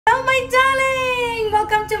my darling!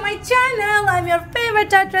 Welcome to my channel. I'm your favorite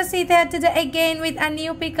Srijita today again with a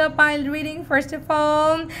new pickup pile reading. First of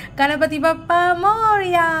all, Ganapati Bappa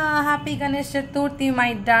Moria! Happy Ganesh Chaturthi,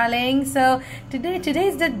 my darling. So today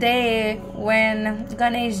is the day when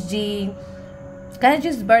Ganesh's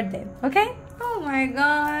birthday. Okay? Oh my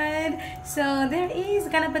god. So there is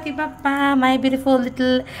Ganapati Bappa, my beautiful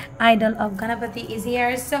little idol of Ganapati is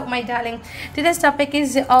here. So my darling, today's topic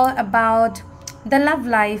is all about the love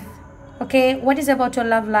life. Okay, what is about your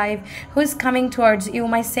love life? Who's coming towards you,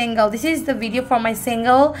 my single? This is the video for my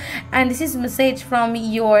single, and this is message from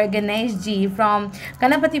your Ganesh ji, from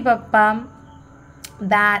Ganapati Bappa,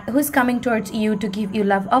 that who's coming towards you to give you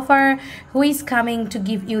love offer, who is coming to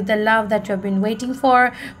give you the love that you've been waiting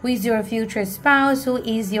for, who is your future spouse, who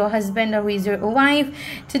is your husband, or who is your wife.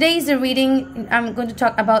 Today is the reading. I'm going to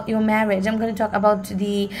talk about your marriage. I'm going to talk about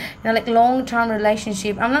the like long-term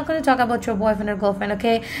relationship. I'm not going to talk about your boyfriend or girlfriend.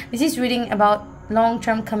 Okay, this is reading about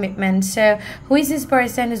long-term commitment. So who is this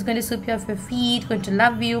person who's going to sweep you off your feet, going to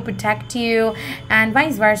love you, protect you, and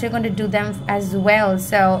vice versa? You're going to do them as well.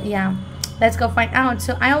 So yeah, let's go find out.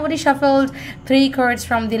 So I already shuffled 3 cards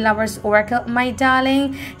from the Lover's Oracle, my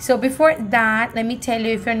darling. So before that, let me tell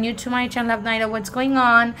you, if you're new to my channel, have no idea what's going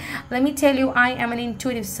on, let me tell you, I am an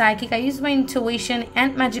intuitive psychic. I use my intuition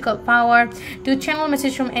and magical power to channel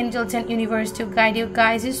message from angels and universe to guide you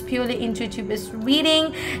guys. It's purely intuitive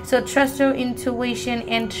reading. So trust your intuition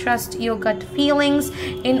and trust your gut feelings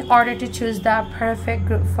in order to choose the perfect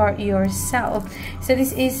group for yourself. So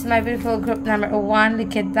this is my beautiful group number 1.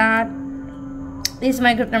 Look at that. This is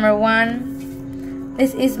my group number 1.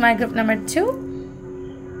 This is my group number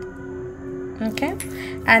 2. Okay,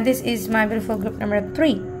 and this is my beautiful group number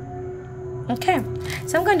 3. Okay,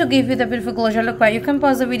 so I'm going to give you the beautiful closure look where you can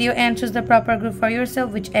pause the video and choose the proper group for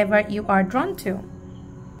yourself, whichever you are drawn to.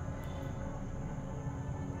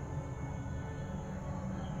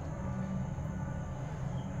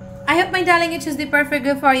 I hope, my darling, you choose the perfect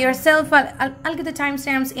group for yourself. I'll get the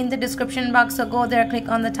timestamps in the description box, so go there, click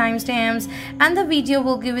on the timestamps, and the video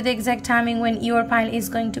will give you the exact timing when your pile is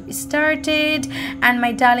going to be started. And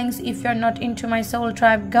my darlings, if you're not into my soul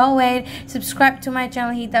tribe, go ahead, subscribe to my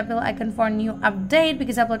channel, hit that bell icon for a new update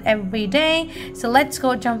because I upload every day. So let's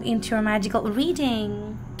go jump into your magical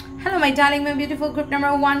reading. Hello, my darling, my beautiful group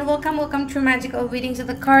number 1. Welcome to magical reading. So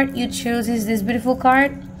the card you choose is this beautiful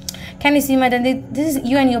card. Can you see, madam? This is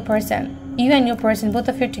you and your person. You and your person, both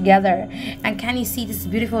of you together. And can you see this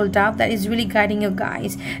beautiful dove that is really guiding you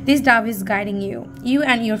guys? This dove is guiding you. You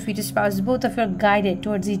and your future spouse, both of you are guided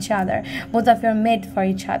towards each other. Both of you are made for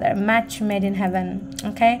each other. Match made in heaven.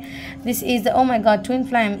 Okay? This is the, oh my God, twin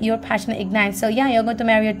flame. Your passion ignites. So yeah, you're going to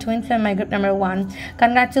marry a twin flame, my group number 1.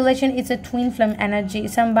 Congratulations, it's a twin flame energy.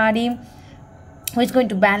 Somebody who is going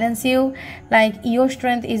to balance you. Like your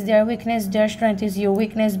strength is their weakness, their strength is your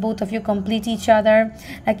weakness. Both of you complete each other,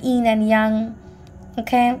 like yin and yang.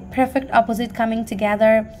 Okay, perfect opposite coming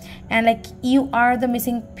together. And like you are the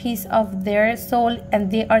missing piece of their soul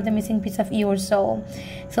and they are the missing piece of your soul.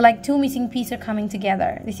 So like 2 missing pieces are coming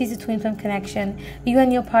together. This is a twin flame connection. You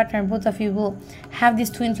and your partner, both of you will have this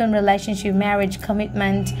twin flame relationship, marriage,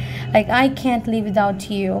 commitment. Like I can't live without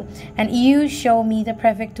you, and you show me the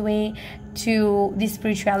perfect way to this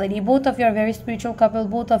spirituality. Both of you are very spiritual couple.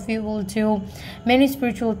 Both of you will do many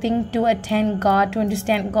spiritual things to attain God, to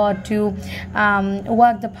understand God, to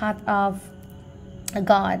walk the path of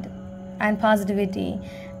God and positivity,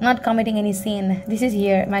 not committing any sin. This is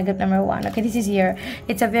here, my group number 1. Okay, this is here.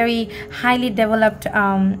 It's a very highly developed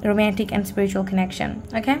romantic and spiritual connection.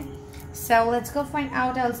 Okay, so let's go find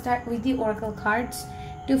out. I'll start with the oracle cards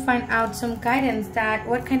to find out some guidance that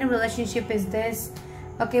what kind of relationship is this.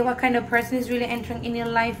 Okay, what kind of person is really entering in your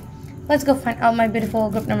life? Let's go find out, my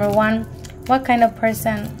beautiful group number 1. What kind of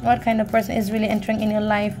person is really entering in your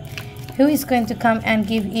life? Who is going to come and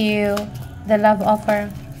give you the love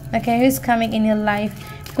offer? Okay, who is coming in your life?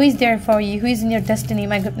 Who is there for you? Who is in your destiny,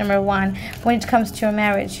 my group number 1? When it comes to your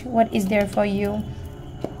marriage, what is there for you?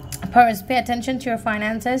 First, pay attention to your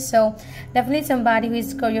finances. So definitely somebody who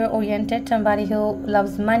is career oriented, somebody who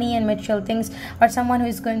loves money and material things, or someone who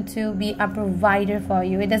is going to be a provider for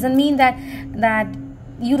you. It doesn't mean that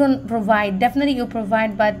you don't provide. Definitely you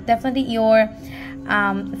provide, but definitely your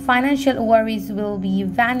financial worries will be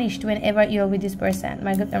vanished whenever you're with this person,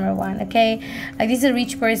 my group number 1. Okay, like this is a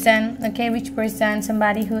rich person. Okay, rich person,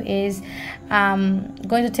 somebody who is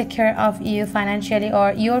going to take care of you financially,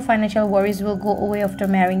 or your financial worries will go away after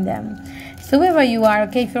marrying them. So whoever you are,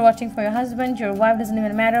 okay, if you're watching for your husband, your wife, doesn't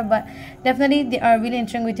even matter, but definitely they are really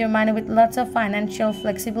entering with your money with lots of financial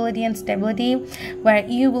flexibility and stability, where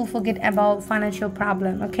you will forget about financial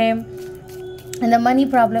problem. Okay, and the money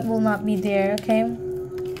problem will not be there.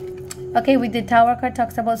 Okay, with the Tower card,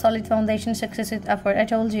 talks about solid foundation, success with effort. I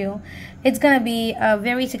told you it's gonna be a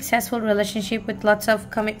very successful relationship with lots of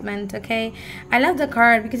commitment. Okay, I love the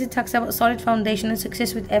card because it talks about solid foundation and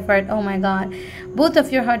success with effort. Oh my god, both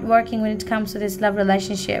of you are hardworking when it comes to this love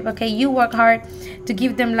relationship. Okay, you work hard to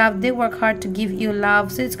give them love, they work hard to give you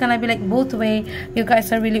love, so it's gonna be like both way. You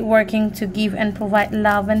guys are really working to give and provide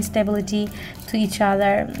love and stability to each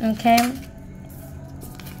other.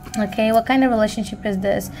 Okay, what kind of relationship is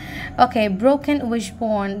this? Okay, broken wish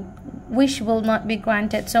wish will not be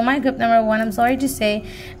granted. So my group number 1, I'm sorry to say,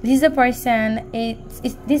 this is a person,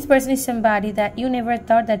 this person is somebody that you never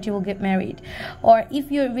thought that you will get married. Or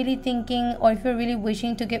if you're really thinking, or if you're really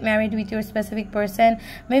wishing to get married with your specific person,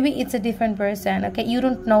 maybe it's a different person. Okay, you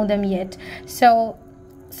don't know them yet. So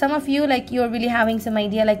some of you, like, you're really having some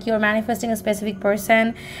idea, like you're manifesting a specific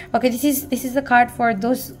person. Okay, this is the card for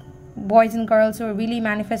those boys and girls who are really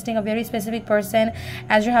manifesting a very specific person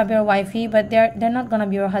as your hubby or wifey, but they're not gonna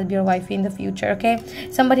be your hubby or wifey in the future. Okay,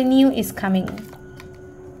 somebody new is coming.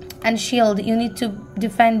 And shield, you need to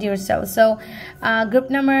defend yourself. So group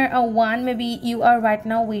number 1, maybe you are right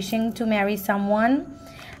now wishing to marry someone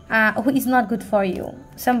who is not good for you,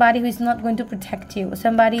 somebody who is not going to protect you,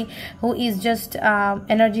 somebody who is just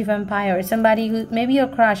energy vampire, somebody who maybe your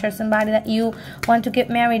crush, or somebody that you want to get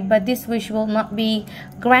married, but this wish will not be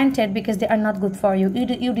granted because they are not good for you.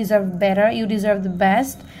 You deserve better, you deserve the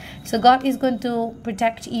best. So God is going to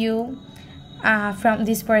protect you from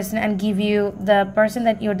this person and give you the person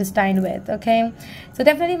that you're destined with. Okay, so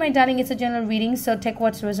definitely, my darling, it's a general reading, so take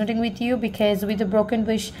what's resonating with you, because with the broken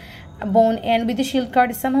wish bone and with the shield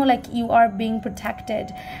card, somehow like you are being protected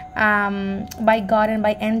by God and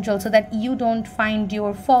by angels, so that you don't find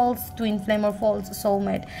your false twin flame or false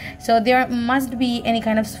soulmate. So there must be any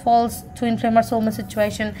kind of false twin flame or soulmate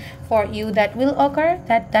situation for you that will occur,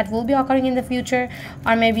 that will be occurring in the future,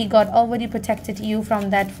 or maybe God already protected you from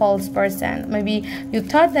that false person. Maybe you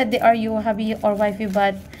thought that they are your hubby or wifey,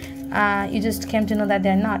 but you just came to know that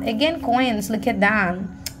they're not. Again, coins, look at that.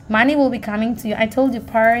 Money will be coming to you. I told you,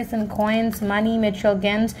 purse and coins, money, material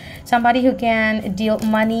gains. Somebody who can deal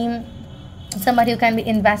money, somebody who can be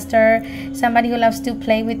investor, somebody who loves to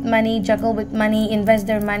play with money, juggle with money, invest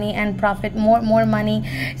their money and profit more money.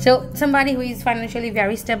 So somebody who is financially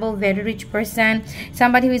very stable, very rich person,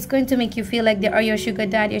 somebody who is going to make you feel like they are your sugar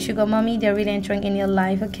dad, your sugar mommy. They're really entering in your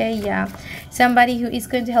life. Okay, yeah, somebody who is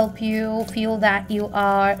going to help you feel that you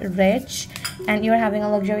are rich and you're having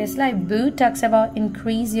a luxurious life. Boo talks about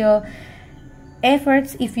increase your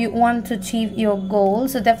efforts if you want to achieve your goal.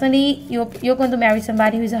 So definitely you're going to marry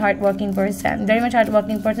somebody who is a hardworking person, very much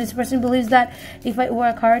hardworking person. This person believes that if I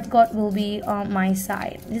work hard, God will be on my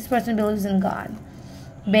side. This person believes in God.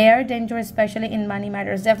 Bear, danger, especially in money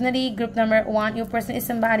matters. Definitely group number 1, your person is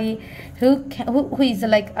somebody who is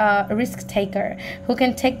like a risk taker, who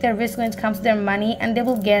can take their risk when it comes to their money, and they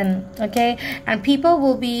will gain. Okay, and people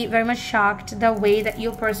will be very much shocked the way that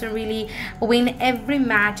your person really win every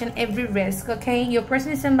match and every risk. Okay, your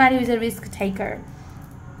person is somebody who is a risk taker,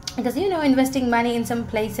 because you know, investing money in some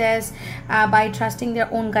places by trusting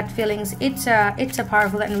their own gut feelings, it's a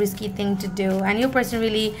powerful and risky thing to do, and your person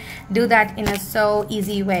really do that in a so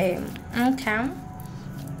easy way. Okay,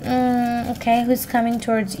 okay, who's coming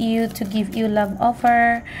towards you to give you love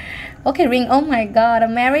offer? Okay, ring. Oh my god, a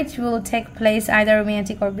marriage will take place, either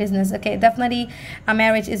romantic or business. Okay, definitely a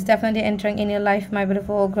marriage is definitely entering in your life, my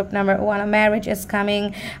beautiful group number 1. A marriage is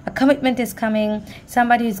coming, a commitment is coming.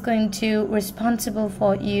 Somebody is going to responsible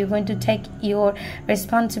for you, going to take your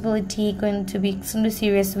responsibility, going to be extremely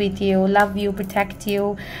serious with you, love you, protect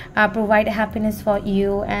you, provide happiness for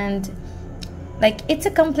you, and like, it's a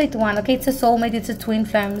complete one. Okay, it's a soulmate, it's a twin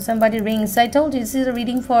flame. Somebody rings. So I told you, this is a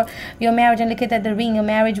reading for your marriage, and look at that, the ring, your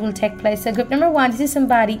marriage will take place. So group number 1, this is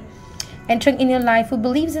somebody entering in your life who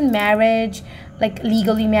believes in marriage, like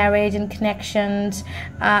legally marriage and connections,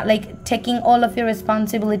 like taking all of your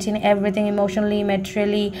responsibility in everything, emotionally,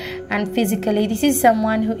 materially, and physically. This is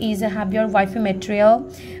someone who is a hubby or wifey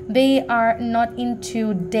material. They are not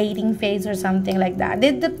into dating phase or something like that.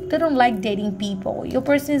 They don't like dating people. Your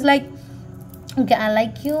person is like, okay, I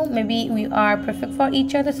like you, maybe we are perfect for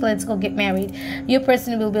each other, so let's go get married. Your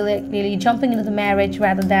person will be like really jumping into the marriage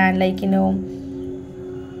rather than, like, you know,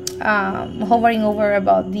 hovering over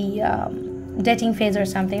about the dating phase or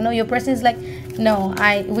something. No, your person is like, no,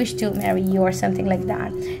 I wish to marry you or something like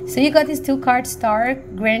that. So you got these 2 cards, star,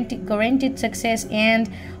 guaranteed success, and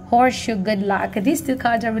horseshoe, good luck. These 2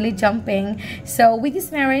 cards are really jumping. So with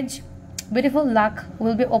this marriage, beautiful luck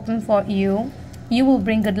will be open for you. You will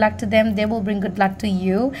bring good luck to them, they will bring good luck to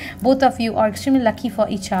you. Both of you are extremely lucky for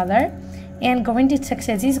each other. and guaranteed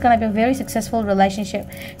success. This is gonna be a very successful relationship.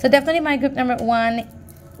 So definitely, my group number one,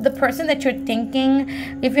 the person that you're thinking,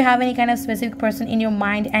 if you have any kind of specific person in your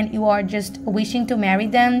mind and you are just wishing to marry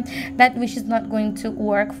them, that wish is not going to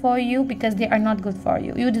work for you, because they are not good for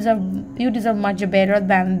you. You deserve much better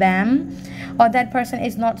than them, or that person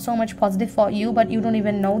is not so much positive for you, but you don't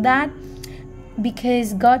even know that,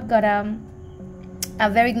 because God got a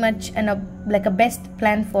very much and like a best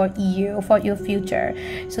plan for you, for your future.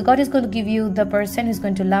 So God is going to give you the person who's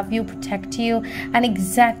going to love you, protect you, and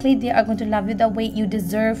exactly they are going to love you the way you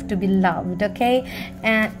deserve to be loved. Okay,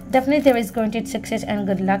 and definitely there is guaranteed success and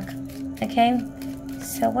good luck. Okay,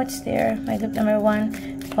 so what's there, my group number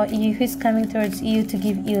one, for you, who's coming towards you to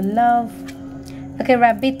give you love? Okay,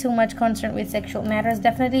 rabbit, too much concern with sexual matters.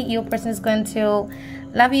 Definitely your person is going to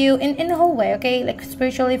love you in the whole way, okay, like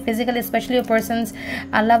spiritually, physically. Especially your person's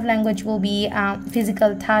love language will be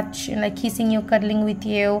physical touch, and like kissing you, cuddling with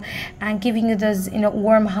you, and giving you those, you know,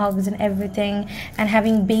 warm hugs and everything, and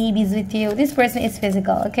having babies with you. This person is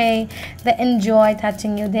physical, okay. They enjoy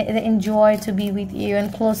touching you, they enjoy to be with you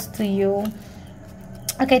and close to you.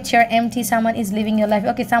 Okay, chair empty, someone is living your life.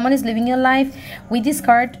 Okay, someone is living your life. With this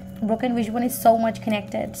card, broken wish, one is so much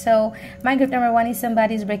connected. So my group number one is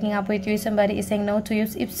somebody is breaking up with you, somebody is saying no to you.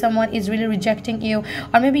 If someone is really rejecting you,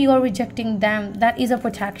 or maybe you are rejecting them, that is a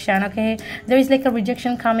protection. Okay, there is like a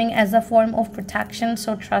rejection coming as a form of protection,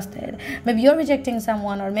 so trust it. Maybe you're rejecting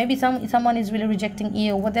someone, or maybe someone is really rejecting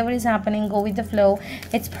you. Whatever is happening, go with the flow.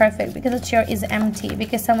 It's perfect, because the chair is empty,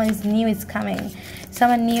 because someone is new is coming.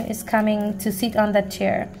 Someone new is coming to sit on that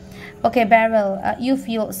chair. Okay, barrel, you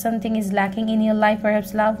feel something is lacking in your life,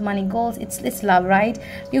 perhaps love, money, goals. It's love, right?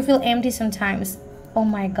 You feel empty sometimes. Oh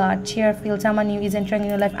my God, chair, feel someone new is entering in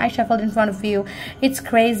your life. I shuffled in front of you. It's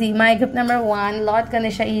crazy. My group number one, Lord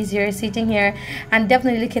Ganesha is here, sitting here, and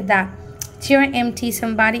definitely look at that. Chair empty,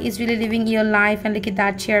 somebody is really living your life, and look at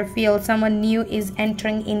that chair, feel someone new is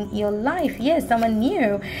entering in your life. Yes, someone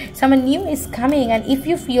new is coming. And if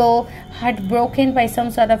you feel heartbroken by some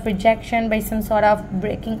sort of rejection, by some sort of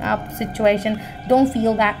breaking up situation, don't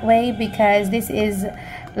feel that way, because this is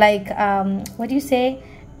like what do you say,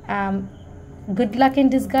 good luck in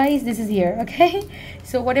disguise. This is here, okay.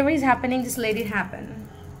 So whatever is happening, just let it happen.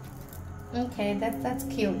 Okay, that's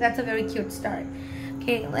cute. That's a very cute start.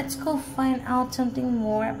 Okay, let's go find out something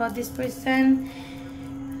more about this person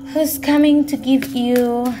who's coming to give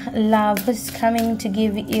you love. Who's coming to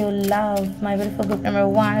give you love, my beautiful group number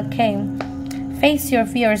one. Okay, face your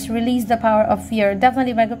fears, release the power of fear.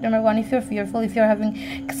 Definitely, my group number one, if you're fearful, if you're having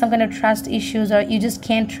some kind of trust issues, or you just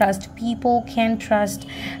can't trust people, can't trust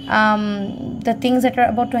the things that are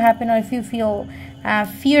about to happen, or if you feel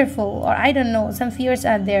fearful, or I don't know, some fears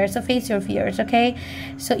are there, so face your fears. Okay,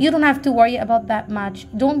 so you don't have to worry about that much.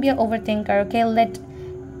 Don't be an overthinker. Okay, let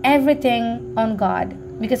everything on God,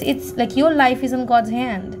 because it's like your life is in God's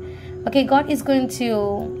hand. Okay, God is going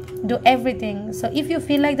to do everything. So if you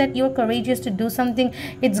feel like that you're courageous to do something,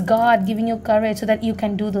 it's God giving you courage so that you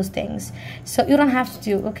can do those things. So you don't have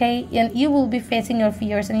to, okay, and you will be facing your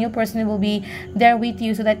fears, and your person will be there with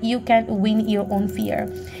you so that you can win your own fear.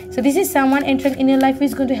 So this is someone entering in your life who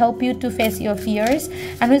is going to help you to face your fears,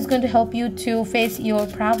 and who is going to help you to face your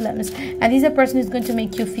problems. And this is a person who is going to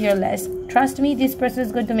make you fearless. Trust me, this person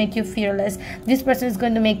is going to make you fearless. This person is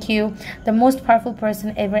going to make you the most powerful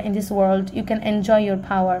person ever in this world. You can enjoy your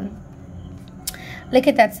power. Look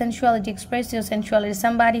at that, sensuality, express your sensuality.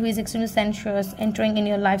 Somebody who is extremely sensuous entering in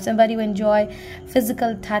your life. Somebody who enjoy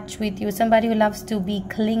physical touch with you. Somebody who loves to be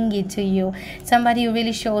clingy to you. Somebody who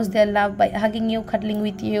really shows their love by hugging you, cuddling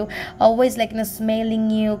with you, always like, you know, smelling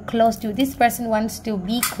you, close to you. This person wants to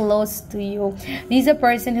be close to you. This is a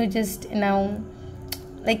person who just, you know,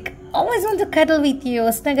 like always want to cuddle with you,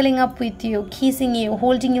 snuggling up with you, kissing you,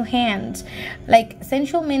 holding your hands. Like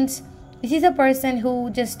sensual means this is a person who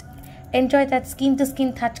just enjoy that skin to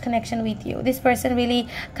skin touch connection with you. This person really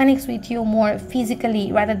connects with you more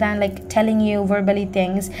physically rather than like telling you verbally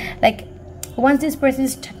things. Like once this person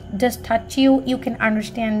just touch you, you can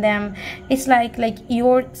understand them. It's like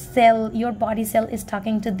your cell, your body cell is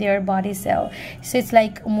talking to their body cell, so it's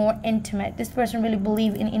like more intimate. This person really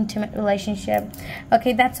believe in intimate relationship.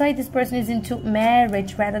 Okay, that's why this person is into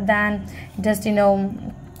marriage rather than just, you know,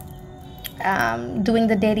 doing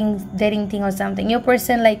the dating thing or something. Your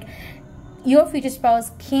person, like your future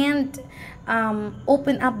spouse, can't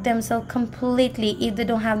open up themselves completely if they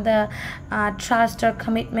don't have the trust or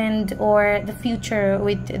commitment or the future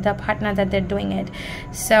with the partner that they're doing it.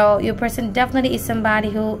 So your person definitely is somebody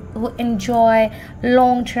who enjoy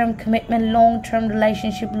long-term commitment, long-term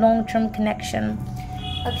relationship, long-term connection.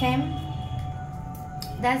 Okay,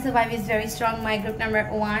 that's the vibe is very strong, my group number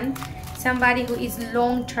one. somebody who is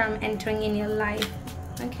long-term entering in your life.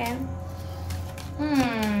 Okay.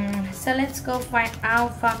 So let's go find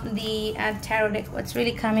out from the tarot deck what's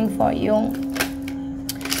really coming for you.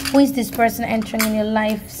 Who is this person entering in your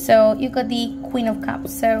life? So you got the Queen of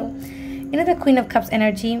Cups. So you know the Queen of Cups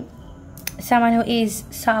energy, someone who is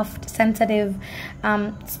soft, sensitive,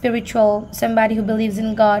 spiritual, somebody who believes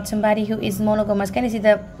in God, somebody who is monogamous. Can you see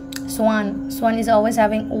the swan? Swan is always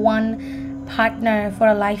having one partner for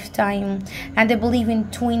a lifetime, and they believe in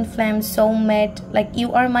twin flames, soulmate, like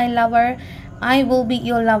you are my lover, I will be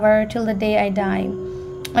your lover till the day I die.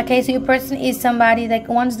 Okay, so your person is somebody like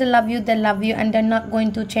once they love you, and they're not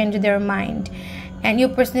going to change their mind. And your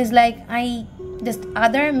person is like, just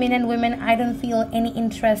other men and women, I don't feel any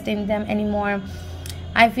interest in them anymore.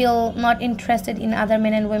 I feel not interested in other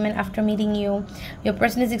men and women after meeting you. Your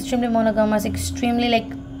person is extremely monogamous, extremely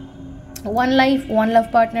like one life, one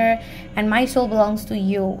love partner, and my soul belongs to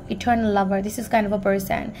you, eternal lover. This is kind of a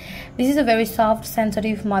person. This is a very soft,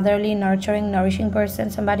 sensitive, motherly, nurturing, nourishing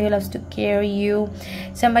person. Somebody who loves to carry you,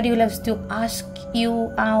 somebody who loves to ask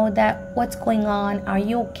you out that what's going on, are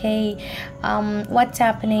you okay, what's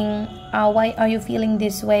happening, why are you feeling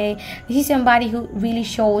this way. This is somebody who really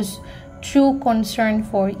shows true concern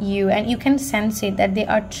for you, and you can sense it that they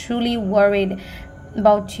are truly worried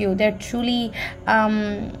about you. They're truly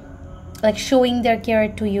like showing their care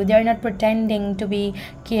to you. They are not pretending to be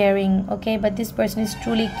caring, okay, but this person is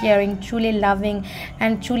truly caring, truly loving,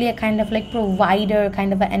 and truly a kind of like provider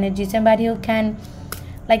kind of an energy. Somebody who can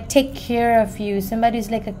like take care of you. Somebody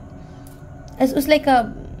who's like it's like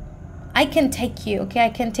I can take you, okay, I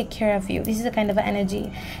can take care of you. This is a kind of an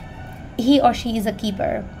energy. He or she is a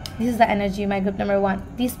keeper. This is the energy, my group number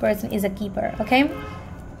 1. This person is a keeper, okay.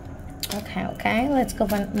 Okay, let's go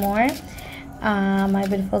find more. My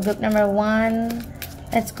beautiful group number 1,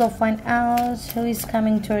 let's go find out who is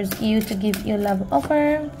coming towards you to give you love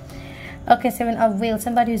offer. Okay, 7 of Wheels,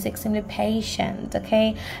 somebody who's extremely patient,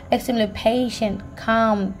 okay, extremely patient,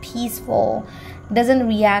 calm, peaceful, doesn't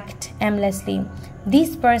react aimlessly.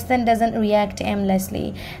 This person doesn't react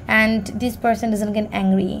aimlessly, and this person doesn't get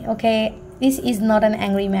angry, okay. This is not an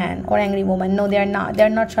angry man or angry woman. No, they're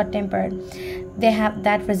not short-tempered. They have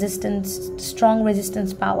that resistance, strong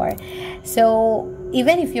resistance power. So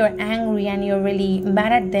even if you're angry and you're really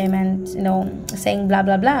mad at them and saying blah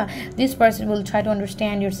blah blah, this person will try to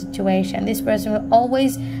understand your situation. This person will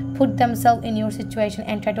always put themselves in your situation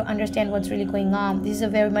and try to understand what's really going on. This is a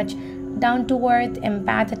very much down-to-earth,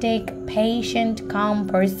 empathetic, patient, calm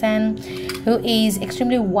person who is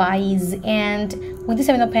extremely wise. And with the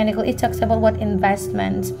 7 of Pentacles, it talks about what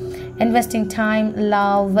investment, investing time,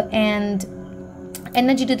 love, and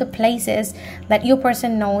energy to the places that your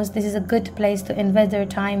person knows this is a good place to invest their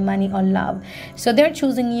time, money, or love. So they're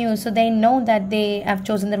choosing you, so they know that they have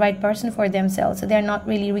chosen the right person for themselves. So they're not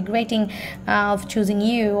really regretting of choosing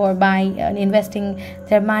you or by investing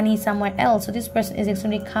their money somewhere else. So this person is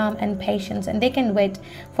extremely calm and patient, and they can wait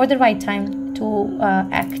for the right time to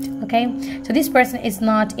act, okay. So this person is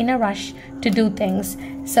not in a rush to do things.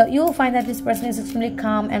 So you will find that this person is extremely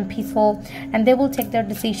calm and peaceful, and they will take their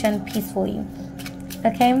decision peacefully.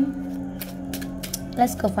 Okay,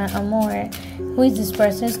 let's go find out more. Who is this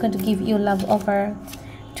person who's going to give you love offer?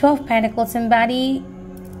 2 of Pentacles, somebody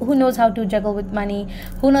who knows how to juggle with money,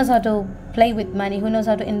 who knows how to play with money, who knows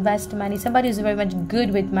how to invest money. Somebody who's very much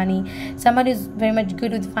good with money. Somebody who's very much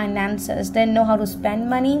good with finances. They know how to spend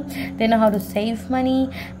money. They know how to save money.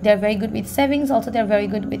 They're very good with savings. Also, they're very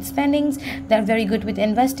good with spendings. They're very good with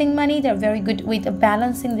investing money. They're very good with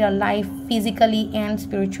balancing their life physically and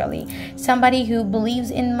spiritually. Somebody who believes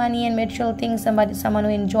in money and material things. Someone who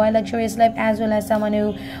enjoys luxurious life, as well as someone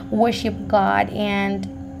who worship God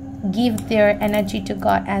and give their energy to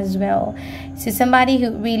God as well. So somebody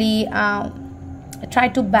who really try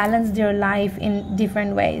to balance their life in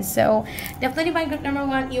different ways. So definitely by group number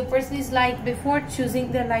 1, your person is like, before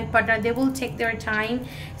choosing their right partner, they will take their time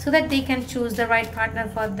so that they can choose the right partner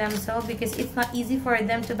for themselves, because it's not easy for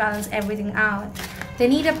them to balance everything out. They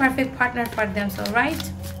need a perfect partner for themselves,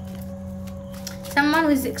 right? Someone who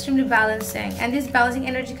is extremely balancing, and this balancing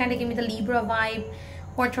energy kind of give me the Libra vibe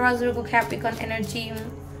or Taurus, Virgo, Capricorn energy.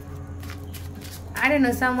 I don't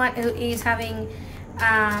know, someone who is having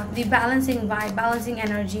the balancing vibe, balancing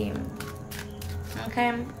energy,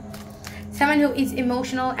 okay. Someone who is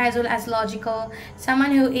emotional as well as logical,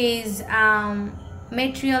 someone who is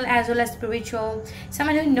material as well as spiritual,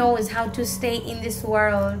 someone who knows how to stay in this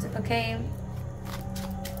world, okay.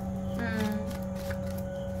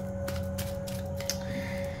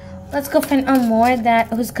 Let's go find out more that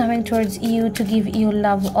who's coming towards you to give you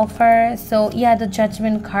love offer. So yeah, the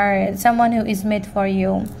Judgment card, someone who is made for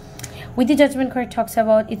you. With the Judgment card, talks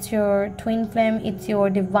about it's your twin flame, it's your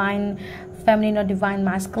divine feminine or divine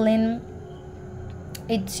masculine,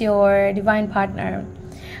 it's your divine partner.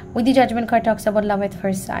 With the Judgment card, talks about love at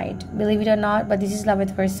first sight. Believe it or not, but this is love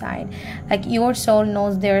at first sight. Like your soul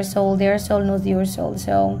knows their soul knows your soul.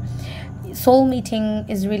 So soul meeting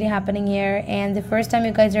is really happening here, and the first time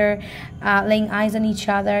you guys are laying eyes on each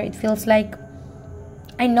other, it feels like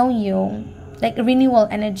I know you, like renewal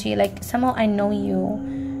energy, like somehow I know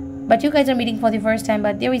you, but you guys are meeting for the first time,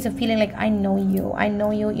 but there is a feeling like I know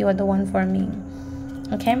you, you are the one for me.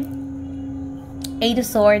 Okay, Eight of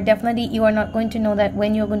Swords, definitely you are not going to know that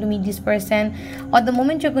when you're going to meet this person, or the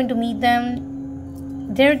moment you're going to meet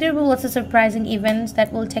them, there will also surprising events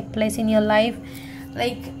that will take place in your life.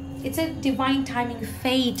 Like it's a divine timing.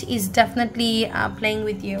 Fate is definitely playing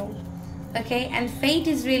with you. Okay, and fate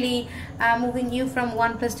is really moving you from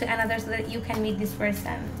one place to another so that you can meet this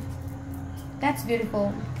person. That's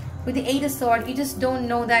beautiful. With the Eight of Swords, you just don't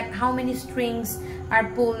know that how many strings are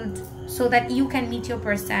pulled so that you can meet your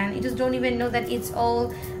person. You just don't even know that it's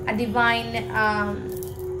all a divine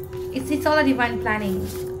it's all a divine planning.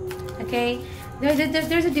 Okay, there's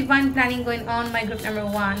a divine planning going on, my group number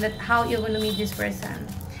one, that how you're going to meet this person.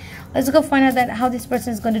 Let's go find out that how this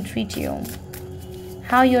person is going to treat you,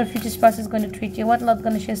 how your future spouse is going to treat you, what Lord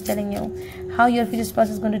Ganesh is telling you, how your future spouse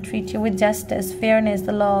is going to treat you with justice, fairness,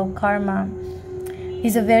 the law, karma.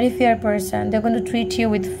 He's a very fair person. They're going to treat you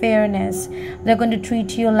with fairness. They're going to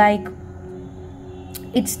treat you like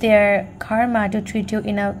it's their karma to treat you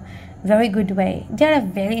in a very good way. They're a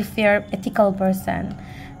very fair, ethical person.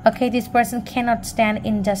 Okay, this person cannot stand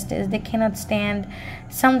injustice. They cannot stand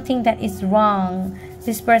something that is wrong.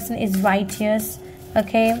 This person is righteous,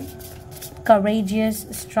 okay, courageous,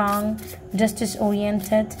 strong, justice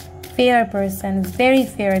oriented, fair person, very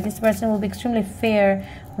fair. This person will be extremely fair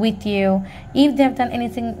with you. If they have done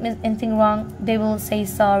anything wrong, they will say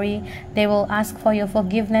sorry, they will ask for your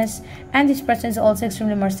forgiveness, and this person is also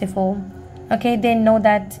extremely merciful. Okay, they know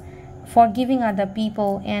that forgiving other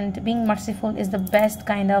people and being merciful is the best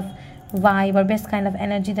kind of vibe or best kind of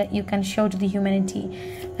energy that you can show to the humanity.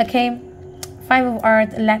 Okay, Five of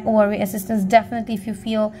Earth, lack of worry, assistance. Definitely if you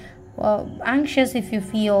feel anxious, if you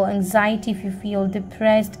feel anxiety, if you feel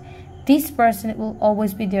depressed, this person will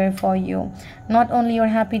always be there for you. Not only your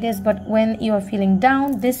happiness, but when you are feeling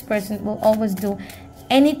down, this person will always do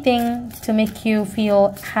anything to make you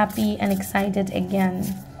feel happy and excited again.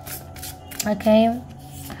 Okay,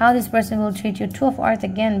 how this person will treat you. Two of Earth,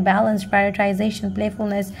 again, balance, prioritization,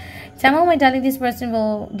 playfulness. Somehow, my darling, this person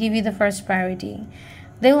will give you the first priority.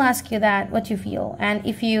 They will ask you that what you feel, and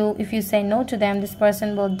if you say no to them, this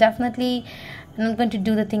person will definitely not going to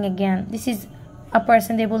do the thing again. This is a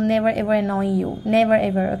person, they will never ever annoy you, never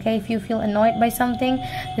ever. Okay, if you feel annoyed by something,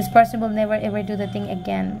 this person will never ever do the thing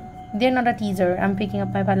again. They're not a teaser. I'm picking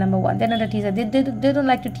up my pile number one. They're not a teaser. They don't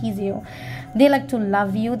like to tease you. They like to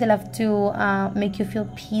love you. They love to make you feel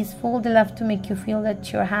peaceful. They love to make you feel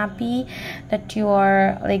that you're happy, that you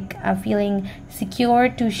are like feeling secure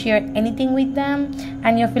to share anything with them,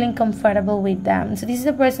 and you're feeling comfortable with them. So this is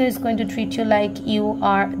a person who's going to treat you like you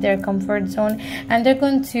are their comfort zone, and they're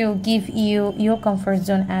going to give you your comfort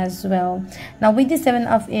zone as well. Now with the Seven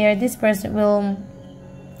of Air, this person will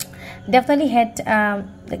definitely hate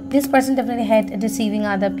this person definitely hate deceiving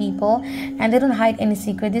other people, and they don't hide any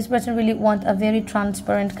secret. This person really want a very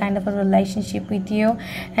transparent kind of a relationship with you,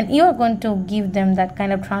 and you are going to give them that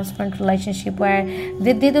kind of transparent relationship where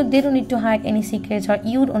they don't need to hide any secrets, or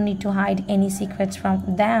you don't need to hide any secrets from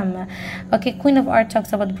them. Okay, Queen of Earth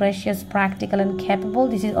talks about gracious, practical, and capable.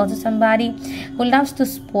 This is also somebody who loves to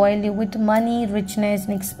spoil you with money, richness,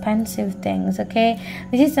 and expensive things. Okay,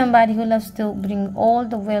 this is somebody who loves to bring all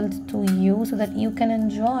the wealth to you so that you can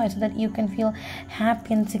enjoy, so that you can feel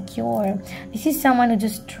happy and secure. This is someone who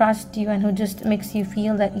just trusts you and who just makes you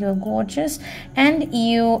feel that you're gorgeous and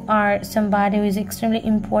you are somebody who is extremely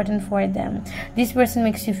important for them. This person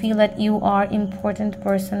makes you feel that you are important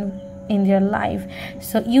person in their life.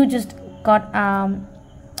 So you just got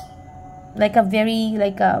like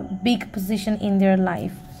a big position in their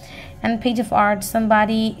life. And Page of Earth,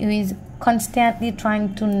 somebody who is constantly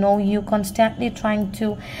trying to know you, constantly trying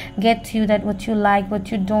to get to you, that what you like,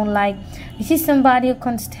 what you don't like. This is somebody who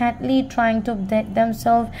constantly trying to update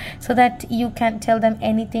themselves so that you can't tell them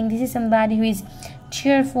anything. This is somebody who is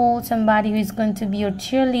cheerful, somebody who is going to be your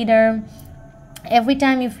cheerleader. Every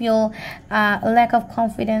time you feel lack of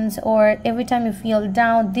confidence, or every time you feel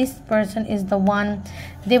down, this person is the one.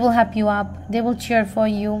 They will help you up, they will cheer for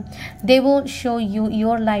you, they will show you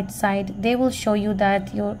your light side, they will show you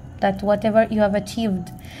that whatever you have achieved.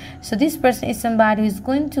 So this person is somebody who is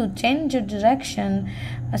going to change your direction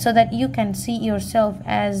so that you can see yourself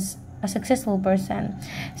as a successful person.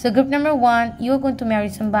 So group number 1, you're going to marry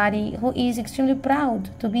somebody who is extremely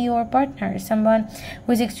proud to be your partner, someone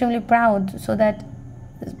who is extremely proud, that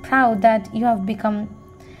you have become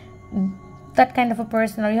that kind of a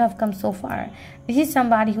person, or you have come so far. This is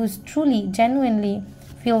somebody who's truly, genuinely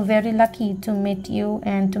feel very lucky to meet you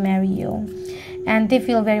and to marry you, and they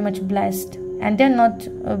feel very much blessed, and they're not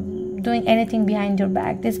doing anything behind your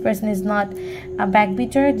back. This person is not a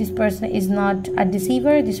backbeater. This person is not a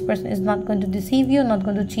deceiver. This person is not going to deceive you, not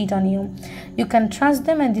going to cheat on you. You can trust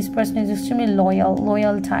them, and this person is extremely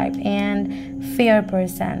loyal type and fair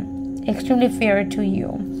person, extremely fair to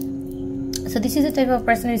you. So this is the type of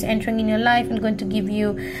person who is entering in your life and going to give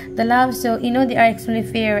you the love. So you know they are extremely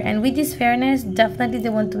fair, and with this fairness, definitely they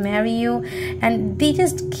want to marry you, and they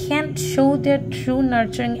just can't show their true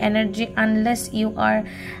nurturing energy unless you are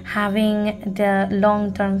having the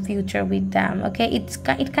long-term future with them. Okay, it's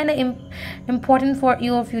kind of important for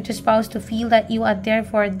your future spouse to feel that you are there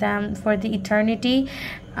for them for the eternity.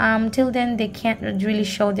 Till then they can't really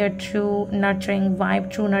show their true nurturing vibe,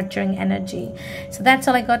 true nurturing energy. So that's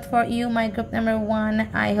all I got for you, my group number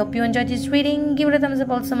 1. I hope you enjoyed this reading. Give it a thumbs up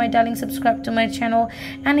also, my darling. Subscribe to my channel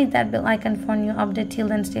and hit that bell icon for new update. Till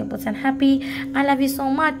then, stay blessed and happy. I love you so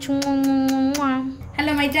much.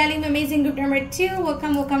 Hello my darling, amazing group number 2.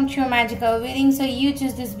 Welcome to your magical reading. So you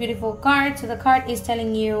choose this beautiful card. So the card is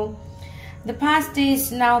telling you the past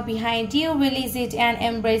is now behind you. Release it and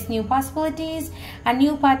embrace new possibilities. A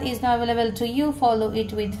new path is now available to you. Follow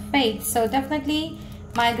it with faith. So definitely,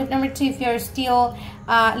 my group number 2, if you're still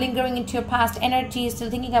lingering into your past energy, still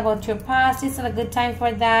thinking about your past, it's not a good time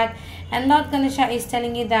for that. And Lord Ganesha is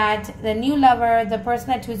telling you that the new lover, the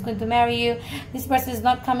person who is going to marry you, this person is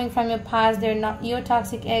not coming from your past. They're not your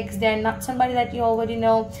toxic ex. They're not somebody that you already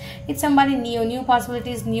know. It's somebody new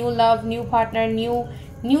possibilities, new love, new partner, new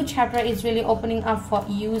chapter is really opening up for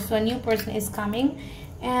you. So a new person is coming,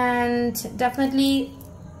 and definitely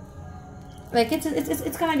like it's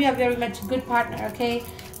gonna be a very much good partner. Okay,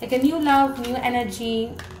 like a new love, new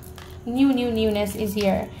energy, newness is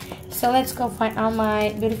here. So let's go find out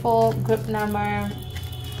my beautiful group number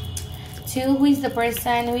 2. Who is the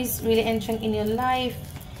person who is really entering in your life?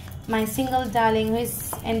 My single darling who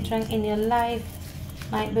is entering in your life,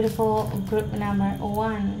 my beautiful group number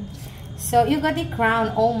 1. So you got the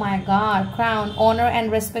crown. Oh my God, crown. Honor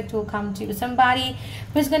and respect will come to you. Somebody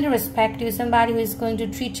who is going to respect you, somebody who is going to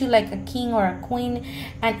treat you like a king or a queen,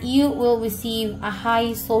 and you will receive a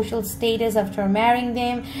high social status after marrying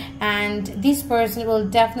them, and this person will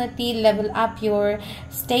definitely level up your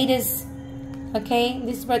status. Okay,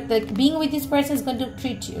 being with this person is going to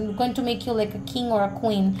treat you, going to make you like a king or a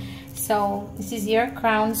queen. So this is your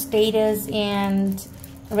crown, status and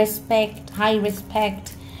respect, high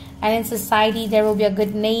respect. And in society, there will be a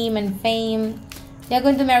good name and fame. You're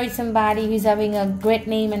going to marry somebody who's having a great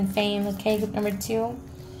name and fame. Okay, group number 2.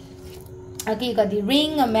 Okay, you got the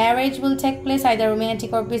ring. A marriage will take place, either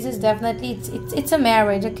romantic or business. Definitely, it's a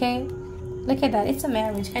marriage. Okay, look at that. It's a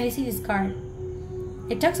marriage. Can you see this card?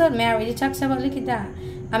 It talks about marriage. It talks about, look at that.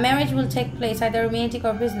 A marriage will take place, either romantic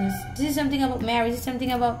or business. This is something about marriage. This is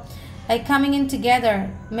something about like coming in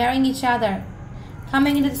together, marrying each other,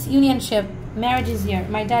 coming into this unionship. Marriage is here,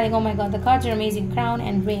 my darling. Oh my God, the cards are amazing. Crown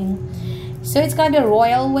and ring. So it's gonna be a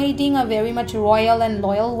royal wedding, a very much royal and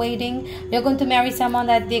loyal wedding. You're going to marry someone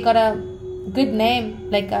that they got a good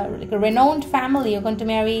name, like a renowned family. You're going to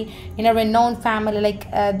marry in a renowned family,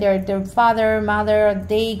 like their father, mother,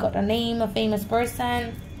 they got a name, a famous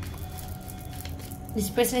person. This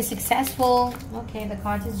person is successful. Okay, the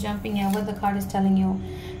card is jumping in. What the card is telling you?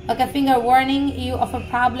 Okay, finger warning you of a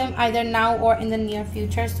problem either now or in the near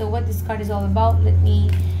future. So what this card is all about? Let me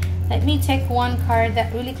take one card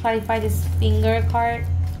that really clarify this finger card.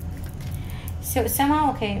 So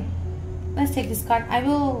somehow, okay, let's take this card.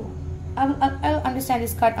 I'll understand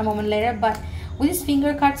this card a moment later. But with this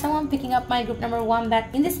finger card, someone picking up my group number 1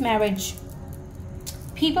 that in this marriage,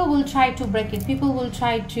 people will try to break it. People will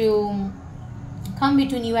try to come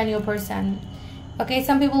between you and your person. Okay,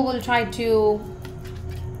 some people will try to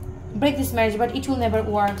break this marriage, but it will never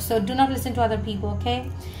work. So do not listen to other people. Okay,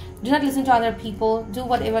 do not listen to other people. Do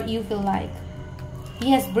whatever you feel like.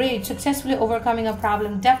 Yes, bridge, successfully overcoming a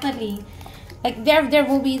problem. Definitely, like there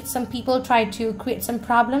will be some people try to create some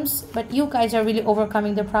problems, but you guys are really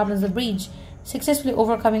overcoming the problems. The bridge, successfully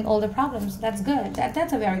overcoming all the problems. That's good.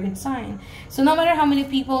 That's a very good sign. So no matter how many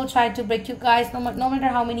people try to break you guys, no matter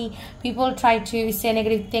how many people try to say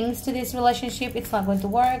negative things to this relationship, it's not going to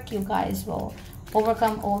work. You guys will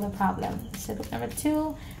overcome all the problems. So group number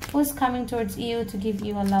 2, who's coming towards you to give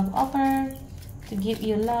you a love offer, to give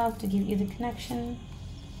you love, to give you the connection.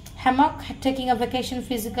 hammock, taking a vacation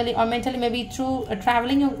physically or mentally, maybe through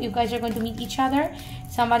traveling. You guys are going to meet each other.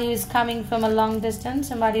 Somebody who is coming from a long distance,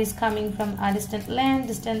 somebody is coming from a distant land,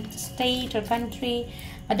 distant state or country.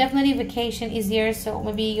 Definitely vacation is here, so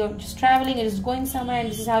maybe you're just traveling, you're just going somewhere,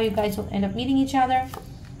 and this is how you guys will end up meeting each other.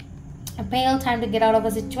 A pale time to get out of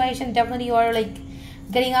a situation. Definitely you are like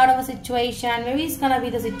getting out of a situation. Maybe it's gonna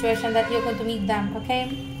be the situation that you're going to meet them,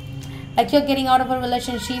 okay? Like you're getting out of a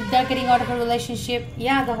relationship, they're getting out of a relationship.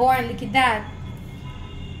 Yeah, the horn, look at that.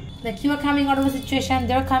 Like you are coming out of a situation,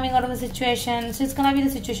 they're coming out of a situation. So it's gonna be the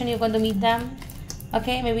situation you're going to meet them,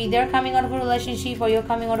 okay? Maybe they're coming out of a relationship or you're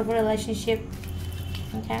coming out of a relationship,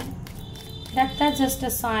 okay? That's just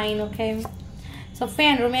a sign, okay? So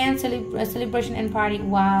fan, romance, celebration and party.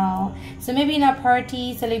 Wow. So maybe in a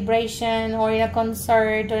party, celebration, or in a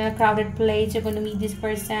concert, or in a crowded place, you're going to meet this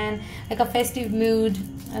person. Like a festive mood.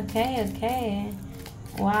 Okay.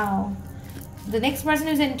 Wow. The next person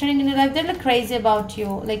who's entering into your life, they look crazy about you.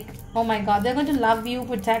 Like, oh my god, they're going to love you,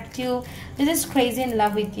 protect you. They're just crazy in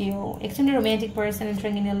love with you. Extremely romantic person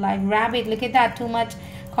entering in your life. Rabbit, look at that. Too much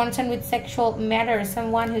concern with sexual matters.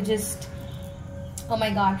 Someone who just, oh my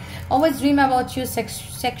god, always dream about you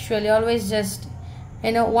sexually, always just,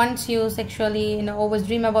 you know, wants you sexually, you know, always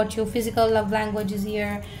dream about you. Physical love language is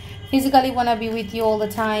here. Physically want to be with you all the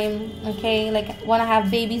time, okay? Like want to have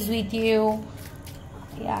babies with you.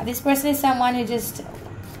 Yeah, this person is someone who just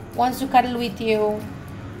wants to cuddle with you.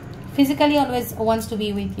 Physically always wants to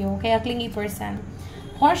be with you, okay? A clingy person.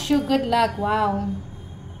 Horseshoe, good luck. Wow.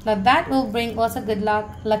 Now that will bring lots of good luck,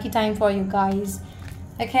 lucky time for you guys.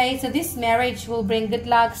 Okay, so this marriage will bring good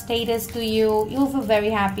luck, status to you. You'll feel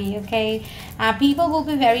very happy, okay? People will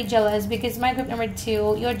be very jealous because my group number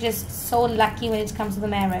 2, you're just so lucky when it comes to the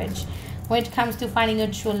marriage. When it comes to finding your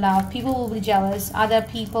true love, people will be jealous. Other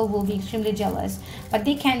people will be extremely jealous. But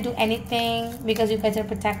they can't do anything because you guys are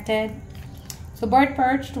protected. So bird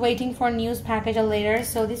perched, waiting for news package or later.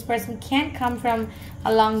 So this person can't come from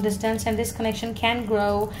a long distance, and this connection can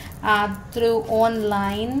grow through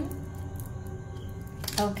online.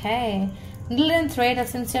 Okay, needle and thread, a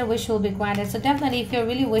sincere wish will be granted. So definitely if you're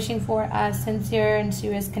really wishing for a sincere and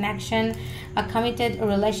serious connection, a committed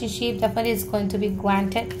relationship, definitely it's going to be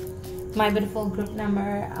granted. My beautiful group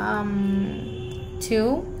number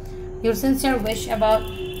 2, your sincere wish about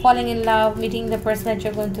falling in love, meeting the person that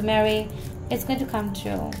you're going to marry, it's going to come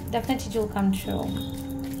true. Definitely it will come true,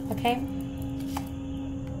 okay?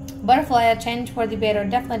 Butterfly, a change for the better.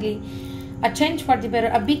 Definitely a change for the better,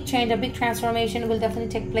 a big change, a big transformation will definitely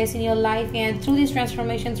take place in your life. And through this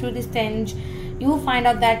transformation, through this change, you will find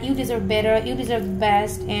out that you deserve better, you deserve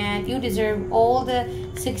best, and you deserve all the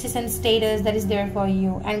success and status that is there for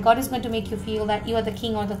you. And God is going to make you feel that you are the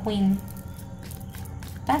king or the queen.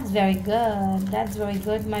 That's very good. That's very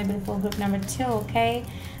good, my beautiful group number 2, okay?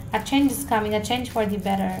 A change is coming, a change for the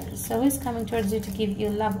better. So who's coming towards you to give you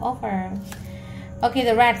love offer? Okay,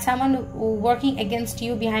 the rat, someone working against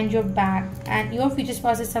you behind your back, and your future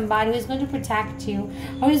spouse is somebody who is going to protect you,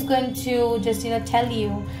 or is going to just, you know, tell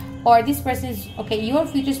you, or this person is, okay, your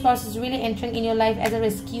future spouse is really entering in your life as a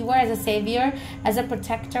rescuer, as a savior, as a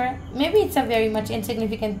protector. Maybe it's a very much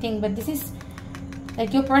insignificant thing, but this is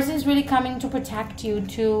like your person is really coming to protect you,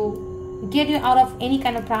 to get you out of any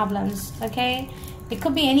kind of problems, okay? It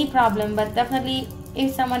could be any problem, but definitely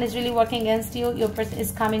if someone is really working against you, your person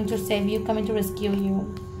is coming to save you, coming to rescue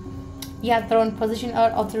you. Yeah, throne, position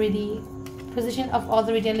or authority. Position of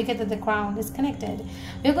authority, and look at the crown is connected.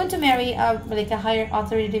 You're going to marry like a higher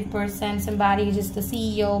authoritative person, somebody who's just the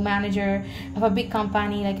CEO, manager of a big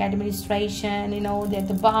company, like administration, you know, they're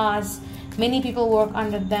the boss. Many people work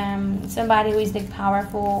under them. Somebody who is like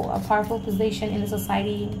powerful, a powerful position in the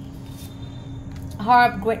society.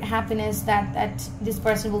 Harp, great happiness that this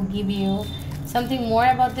person will give you. Something more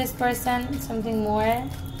about this person, something more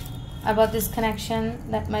about this connection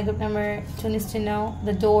that my group number 2 needs to know.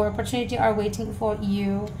 The door, opportunity are waiting for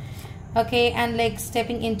you, okay? And like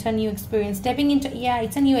stepping into a new experience, stepping into, yeah,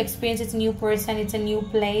 it's a new experience, it's a new person, it's a new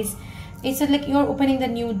place. It's like you're opening the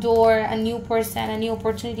new door, a new person, a new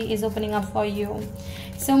opportunity is opening up for you.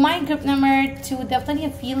 So my group number 2, definitely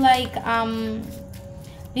I feel like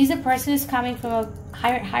this is a person who's coming from a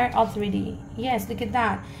higher authority. Yes, look at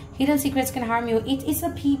that. Hidden secrets can harm you. It is the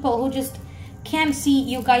people who just can't see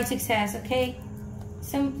you guys' success, okay?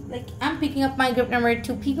 Some, like, I'm picking up my group number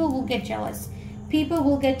 2. People will get jealous. People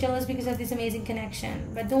will get jealous because of this amazing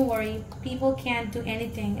connection. But don't worry, people can't do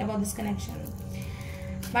anything about this connection.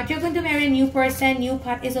 But you're going to marry a new person. New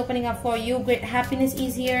path is opening up for you. Great happiness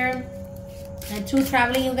is here. And through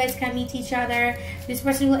traveling, you guys can meet each other. This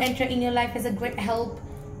person will enter in your life as a great help.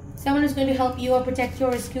 Someone is going to help you or protect you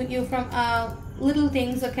or rescue you from little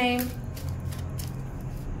things, okay?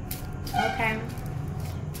 Okay.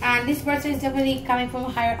 And this person is definitely coming from a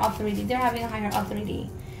higher authority. They're having a higher authority.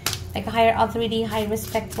 Like a higher authority, high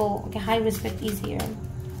respectful. Okay, high respect is here.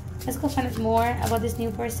 Let's go find out more about this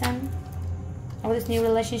new person. About this new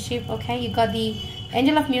relationship, okay? You got the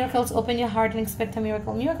Angel of Miracles. Open your heart and expect a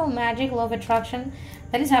miracle. Miracle, magic, law of attraction.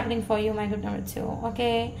 That is happening for you, my group number 2,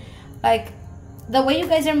 okay? Like, the way you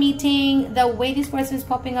guys are meeting, the way this person is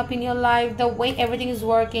popping up in your life, the way everything is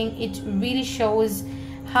working, it really shows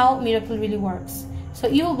how miracle really works. So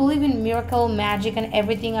you will believe in miracle, magic, and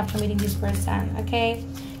everything after meeting this person, okay?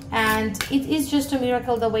 And it is just a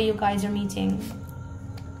miracle the way you guys are meeting.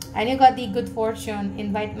 And you got the good fortune,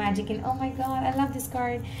 invite magic in. Oh my god, I love this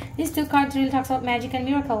card. These two cards really talks about magic and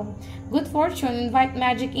miracle. Good fortune, invite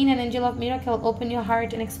magic in, an angel of miracle. Open your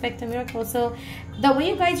heart and expect a miracle. So the way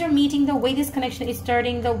you guys are meeting, the way this connection is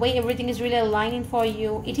starting, the way everything is really aligning for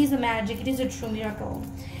you, it is a magic, it is a true miracle.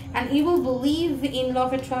 And you will believe in law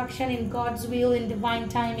of attraction, in God's will, in divine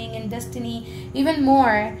timing, in destiny, even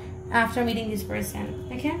more after meeting this person,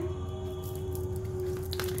 okay?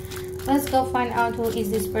 Let's go find out who is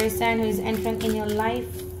this person who is entering in your life.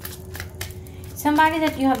 Somebody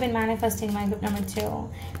that you have been manifesting, my group number 2.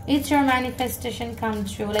 It's your manifestation come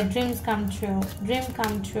true, like dreams come true, dream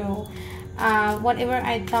come true. Whatever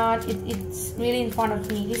I thought, it's really in front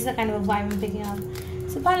of me. This is the kind of a vibe I'm picking up.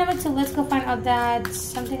 So pile number 2, let's go find out that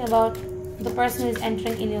something about the person who is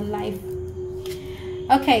entering in your life.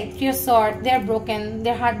 Okay, 3 of Swords, they're broken,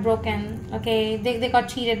 they're heartbroken, okay? They got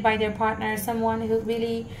cheated by their partner, someone who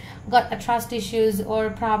really got a trust issues or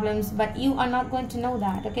problems, but you are not going to know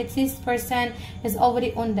that, okay? This person is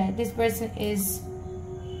already on that. This person is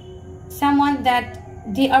someone that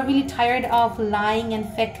they are really tired of lying and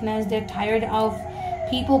fakeness. They're tired of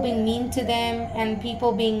people being mean to them and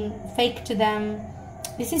people being fake to them.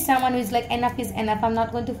 This is someone who is like, enough is enough. I'm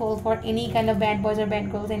not going to fall for any kind of bad boys or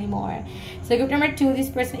bad girls anymore. So group number 2, this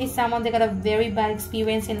person is someone that got a very bad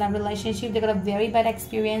experience in love relationship. They got a very bad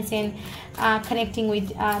experience in connecting with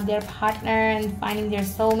their partner and finding their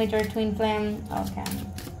soulmate or twin flame. Okay.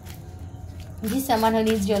 This is someone who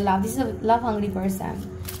needs your love. This is a love hungry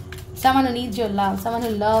person. Someone who needs your love. Someone who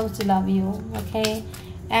loves to love you. Okay.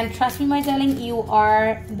 And trust me, my darling, you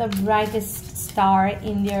are the brightest star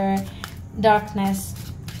in their darkness.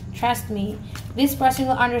 Trust me, this person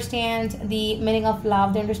will understand the meaning of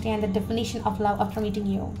love. They understand the definition of love after meeting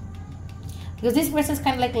you, because this person is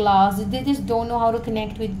kind of like lost. They just don't know how to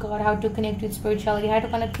connect with God, how to connect with spirituality, how to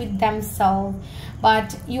connect with themselves.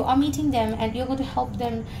 But you are meeting them and you're going to help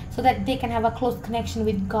them so that they can have a close connection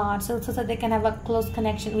with God, so that they can have a close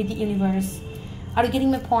connection with the universe. Are you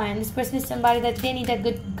getting my point? This person is somebody that they need a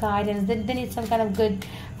good guidance. They need some kind of good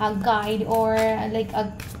guide or like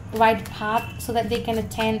a right path so that they can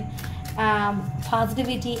attain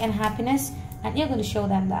positivity and happiness, and you're going to show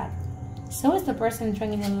them that. So is the person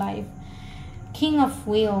entering in your life. King of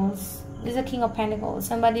Wheels. This is a King of Pentacles.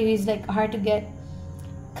 Somebody who is like hard to get,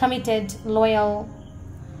 committed, loyal,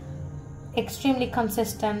 extremely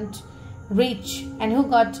consistent, rich, and who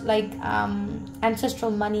got like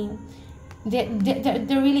ancestral money. They're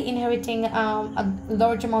really inheriting a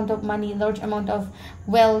large amount of money, large amount of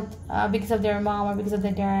wealth because of their mom or because of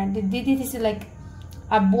their dad. This is like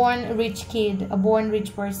a born rich kid, a born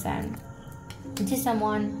rich person. This is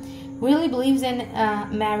someone who really believes in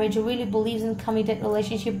marriage, who really believes in committed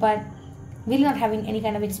relationship, but really not having any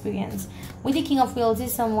kind of experience. With the King of Wheels, this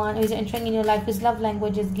is someone who is entering in your life whose love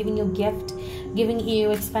language is giving you gift, giving you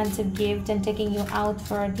expensive gift and taking you out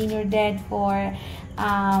for a dinner date, for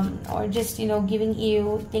or just, you know, giving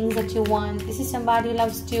you things that you want. This is somebody who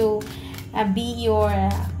loves to be your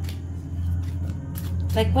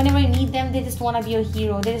like whenever you need them, they just want to be your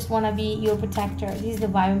hero, they just want to be your protector. This is the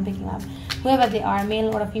vibe I'm picking up. Whoever they are,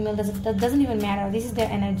 male or a female, that doesn't even matter. This is their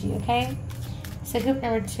energy, okay? So group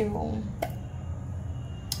number 2,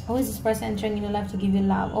 who is this person entering in your life to give you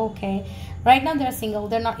love? Okay, right now they're single,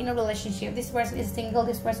 they're not in a relationship. This person is single,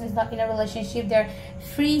 this person is not in a relationship. They're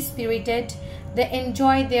free-spirited, they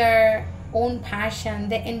enjoy their own passion,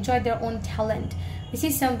 they enjoy their own talent. This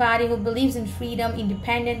is somebody who believes in freedom,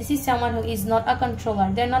 independent. This is someone who is not a controller.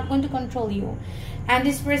 They're not going to control you. And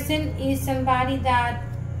this person is somebody that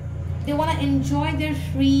they want to enjoy their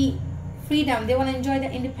freedom, they want to enjoy their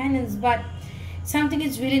independence, but something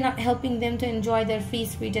is really not helping them to enjoy their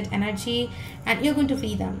free-spirited energy, and you're going to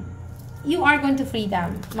free them. You are going to free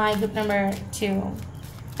them, my group number 2.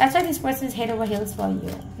 That's why this person is head over heels for you.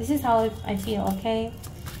 This is how I feel, okay?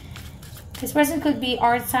 This person could be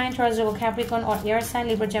Earth sign, Taurus, Capricorn, or air sign,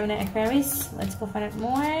 Libra, Gemini, Aquarius. Let's go find out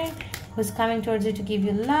more. Who's coming towards you to give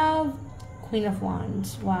you love? Queen of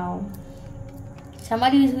Wands. Wow.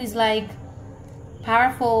 Somebody who is like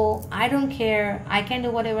powerful. I don't care, I can do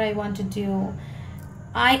whatever I want to do.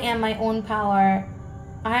 I am my own power.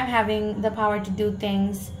 I'm having the power to do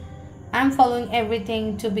things. I'm following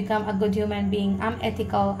everything to become a good human being. I'm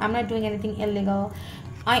ethical. I'm not doing anything illegal.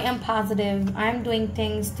 I am positive. I'm doing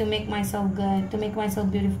things to make myself good, to make myself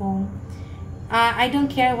beautiful. I don't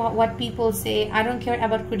care about what people say. I don't care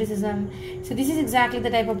about criticism. So this is exactly the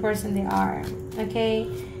type of person they are. Okay,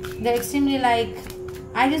 they're extremely like,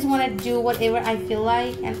 I just want to do whatever I feel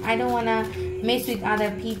like, and I don't want to mess with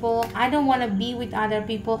other people. I don't want to be with other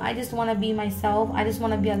people. I just want to be myself. I just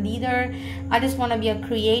want to be a leader. I just want to be a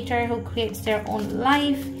creator who creates their own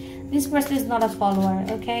life. This person is not a follower.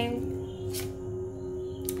 Okay,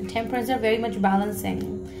 Temperance are very much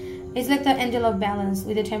balancing. It's like the angel of balance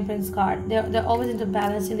with the Temperance card. They're always into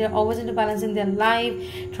balancing. They're always into balancing their life,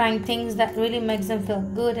 trying things that really makes them feel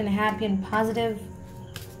good and happy and positive.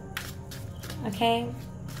 Okay,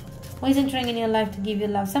 who is entering in your life to give you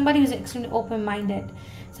love? Somebody who's extremely open-minded.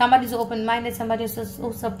 Somebody who's open-minded. Somebody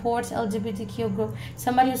who supports LGBTQ group.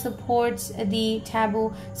 Somebody who supports the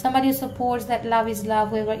taboo. Somebody who supports that love is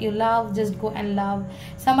love. Wherever you love, just go and love.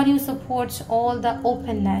 Somebody who supports all the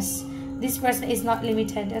openness. This person is not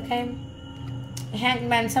limited. Okay,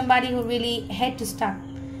 Hangman. Somebody who really hate to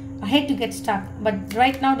get stuck, but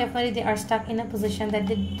right now definitely they are stuck in a position that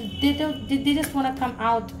they just want to come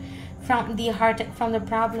out from the heart, from the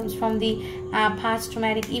problems, from the past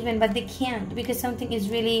traumatic event, but they can't because something is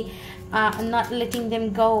really not letting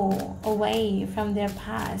them go away from their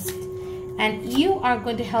past. And you are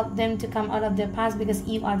going to help them to come out of their past because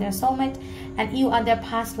you are their soulmate and you are their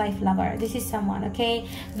past life lover. This is someone. Okay,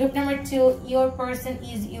 group number 2, your person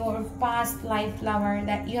is your past life lover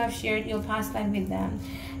that you have shared your past life with them.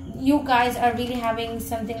 You guys are really having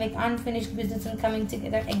something like unfinished business and coming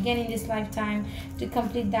together again in this lifetime to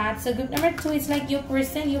complete that. So group number 2 is like your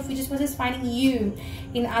person, your future spouse is finding you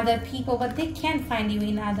in other people, but they can't find you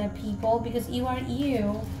in other people because you are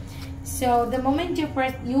you. So the moment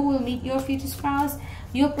you will meet your future spouse,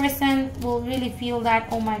 your person will really feel that,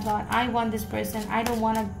 oh my god, I want this person. I don't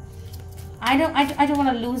want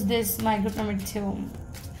to lose this. My group number 2.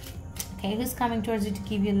 Okay, who's coming towards you to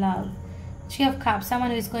give you love? Three of Cups. Someone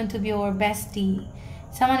who is going to be your bestie.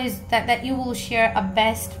 Someone is that you will share a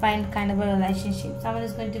best friend kind of a relationship. Someone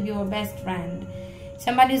is going to be your best friend.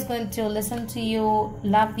 Somebody is going to listen to you,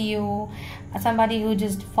 love you. Somebody who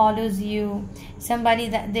just follows you. Somebody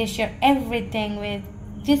that they share everything with.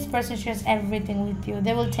 This person shares everything with you.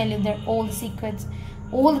 They will tell you their old secrets,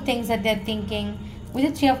 all the things that they're thinking. With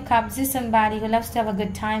the Three of Cups, this is somebody who loves to have a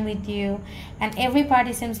good time with you. And every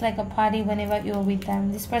party seems like a party whenever you're with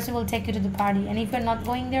them. This person will take you to the party. And if you're not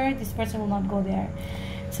going there, this person will not go there.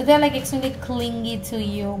 So they're like extremely clingy to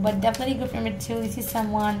you. But definitely group number 2, this is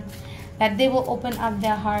someone that they will open up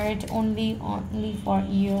their heart only for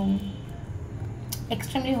you.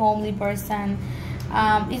 Extremely homely person.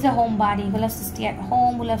 Is a homebody who loves to stay at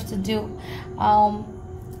home, who loves to do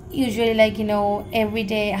usually like, you know,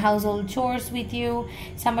 everyday household chores with you.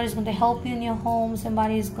 Somebody is going to help you in your home.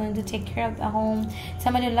 Somebody is going to take care of the home.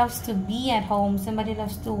 Somebody loves to be at home. Somebody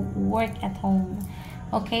loves to work at home.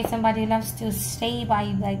 Okay, somebody loves to stay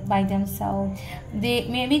by themselves.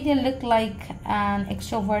 Maybe they look like an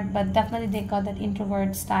extrovert, but definitely they got that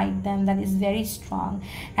introvert side them that is very strong.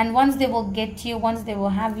 And once they will get you, once they will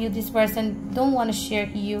have you, this person don't want to share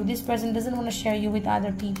you. This person doesn't want to share you with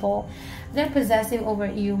other people. They're possessive over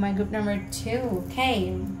you. My group number 2.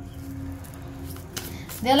 Okay,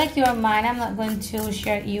 they're like, you're mine. I'm not going to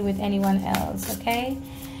share you with anyone else. Okay.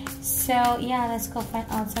 So yeah, let's go find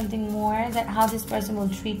out something more, that how this person will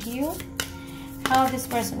treat you. How this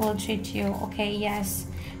person will treat you. Okay, yes.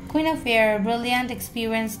 Queen of Air, brilliant,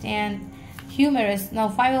 experienced, and humorous. Now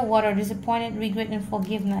 5 of Water, disappointed, regret, and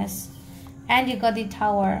forgiveness. And you got the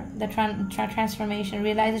Tower, the transformation,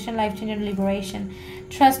 realization, life-changing, liberation.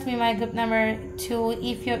 Trust me, my group number 2,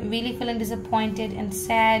 if you're really feeling disappointed and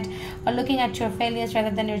sad or looking at your failures rather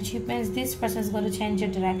than your achievements, this person is going to change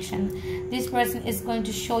your direction. This person is going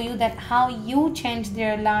to show you that how you change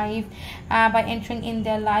their life by entering in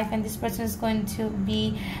their life, and this person is going to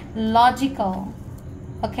be logical.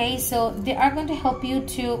 Okay, so they are going to help you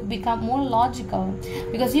to become more logical,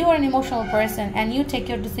 because you are an emotional person and you take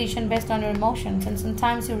your decision based on your emotions, and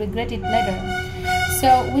sometimes you regret it later.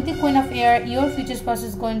 So with the Queen of Air, your future spouse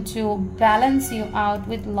is going to balance you out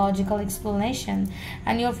with logical explanation,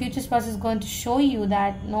 and your future spouse is going to show you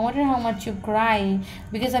that no matter how much you cry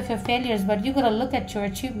because of your failures, but you gotta look at your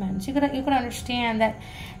achievements. You gotta understand that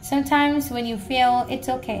sometimes when you fail, it's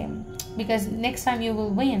okay. because next time you will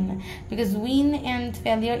win, because win and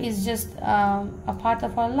failure is just a part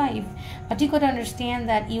of our life. But you got to understand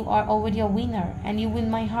that you are already a winner and you win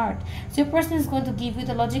my heart. So your person is going to give you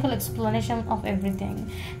the logical explanation of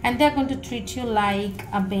everything, and they're going to treat you like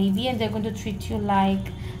a baby, and they're going to treat you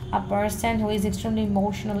like a person who is extremely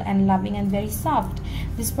emotional and loving and very soft.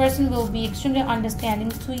 This person will be extremely understanding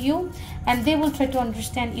to you, and they will try to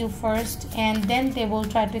understand you first, and then they will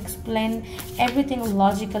try to explain everything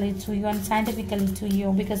logically to you and scientifically to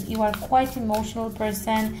you, because you are quite emotional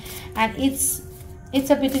person, and it's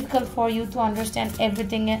a bit difficult for you to understand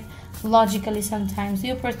everything logically sometimes.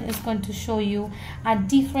 Your person is going to show you a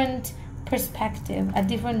different perspective, a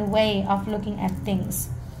different way of looking at things.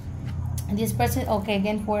 This person, okay,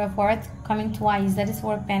 again for a fourth coming twice, that is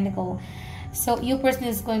for a pentacle. So your person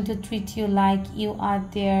is going to treat you like you are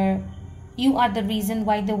the reason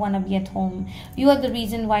why they want to be at home. You are the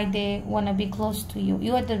reason why they want to be close to you.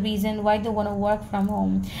 You are the reason why they want to work from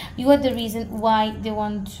home. You are the reason why they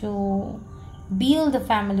want to build a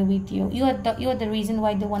family with you. You are the reason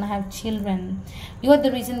why they want to have children. You are the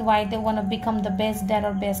reason why they want to become the best dad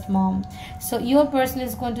or best mom. So your person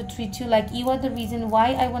is going to treat you like you are the reason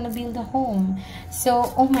why I want to build a home.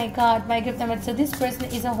 So oh my god, my gift number. So this person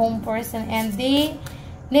is a home person, and they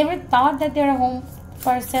never thought that they're a home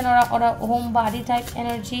person or a homebody type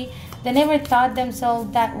energy. They never thought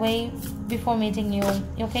themselves that way before meeting you.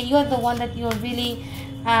 Okay, you are the one that you're really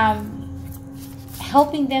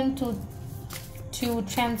helping them to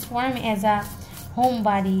transform as a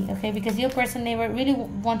homebody. Okay, because your person never really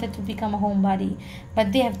wanted to become a homebody,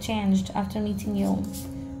 but they have changed after meeting you.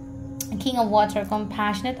 King of Water,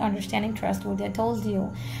 compassionate, understanding, trustworthy. I told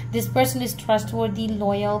you, this person is trustworthy,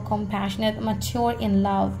 loyal, compassionate, mature in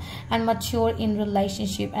love, and mature in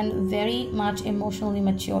relationship, and very much emotionally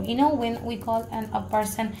mature. You know, when we call a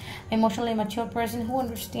person emotionally mature person, who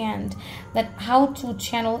understand that how to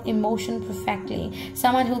channel emotion perfectly,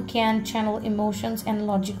 someone who can channel emotions and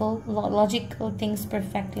logical things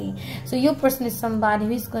perfectly. So your person is somebody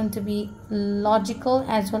who is going to be logical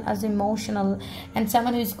as well as emotional, and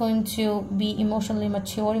someone who is going to be emotionally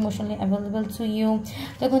mature, emotionally available to you.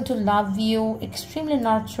 They're going to love you, extremely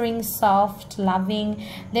nurturing, soft, loving.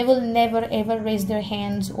 They will never ever raise their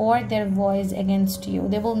hands or their voice against you.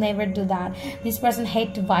 They will never do that. This person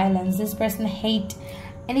hates violence. This person hates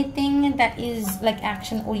anything that is like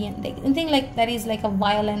action oriented, anything like that is like a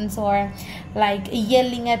violence, or like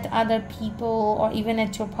yelling at other people, or even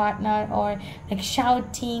at your partner, or like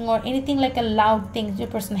shouting, or anything like a loud thing. Your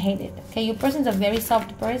person hates it. Okay, your person is a very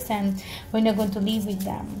soft person when you're going to live with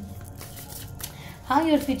them. How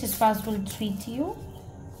your future spouse will treat you?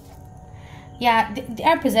 Yeah, they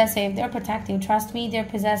are possessive, they're protective. Trust me, they're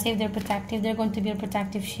possessive, they're protective. They're going to be a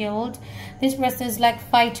protective shield. This person is like,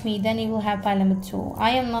 fight me, then you will have pile number 2.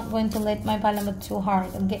 I am not going to let my pile number 2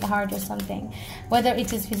 hurt or get hurt or something, whether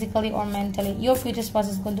it is physically or mentally. Your future spouse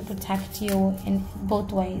is going to protect you in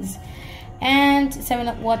both ways. And 7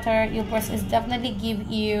 of Water, your person is definitely give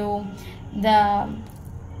you the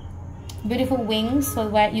beautiful wings, so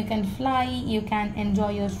where you can fly, you can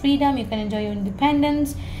enjoy your freedom, you can enjoy your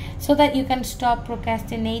independence, so that you can stop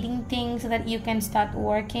procrastinating things, so that you can start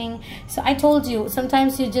working. So I told you,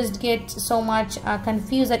 sometimes you just get so much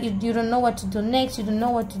confused that you don't know what to do next, you don't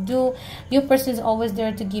know what to do. Your person is always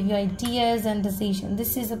there to give you ideas and decisions.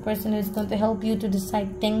 This is a person who is going to help you to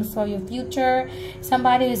decide things for your future.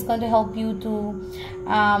 Somebody who is going to help you to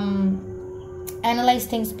analyze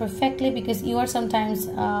things perfectly, because you are sometimes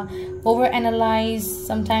overanalyze,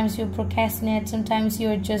 sometimes you procrastinate, sometimes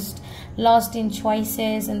you're just lost in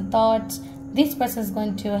choices and thoughts. This person is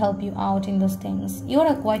going to help you out in those things. You're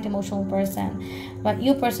a quite emotional person, but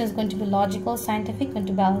your person is going to be logical, scientific, going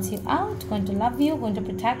to balance you out, going to love you, going to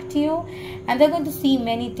protect you, and they're going to see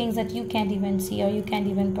many things that you can't even see or you can't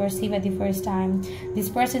even perceive at the first time. This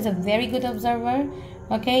person is a very good observer.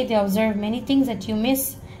 Okay, they observe many things that you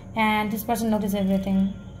miss, and this person notices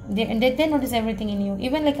everything. They notice everything in you,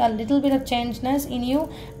 even like a little bit of changeness in you.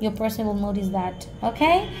 Your person will notice that.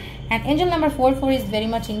 Okay, and angel number 44 is very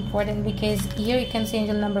much important, because here you can see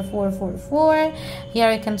angel number 444,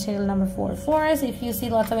 here you can see angel number 44. So if you see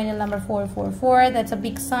lots of angel number 444, that's a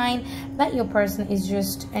big sign that your person is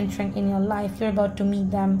just entering in your life. You're about to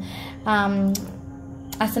meet them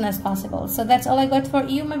as soon as possible. So that's all I got for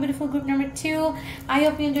you, my beautiful group number 2. I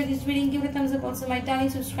hope you enjoyed this reading. Give it a thumbs up. Also, my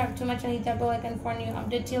darling, subscribe to my channel, hit that bell icon for new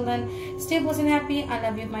update. Till then, stay blessed and happy. I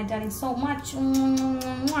love you, my darling, so much.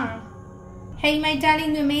 Hey, my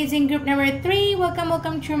darling, amazing group number 3.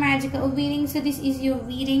 Welcome to your magical reading. So this is your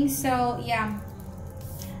reading. So yeah,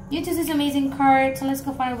 You choose this amazing card. So let's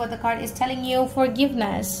go find out what the card is telling you.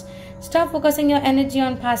 Forgiveness. Stop focusing your energy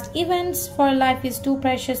on past events, for life is too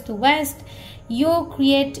precious to waste. You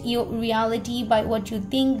create your reality by what you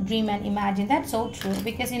think, dream, and imagine. That's so true,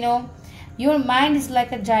 because you know, your mind is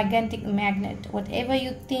like a gigantic magnet. Whatever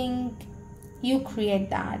you think, you create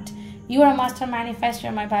that. You are a master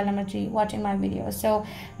manifester, my biology, watching my videos. So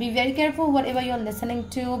be very careful whatever you're listening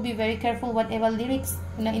to. Be very careful whatever lyrics,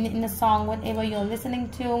 you know, in a song, whatever you're listening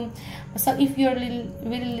to. So if you're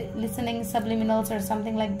really listening subliminals or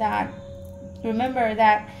something like that, remember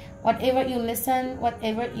that whatever you listen,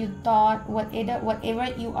 whatever you thought,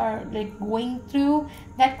 whatever you are like going through,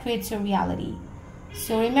 that creates your reality.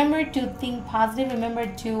 So remember to think positive. Remember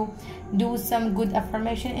to do some good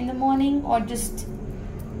affirmation in the morning, or just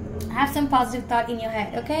have some positive thought in your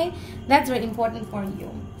head. Okay, that's very important for you.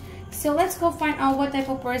 So let's go find out what type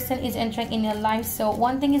of person is entering in your life. So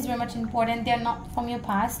one thing is very much important. They are not from your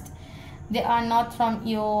past. They are not from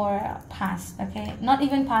your past. Okay, not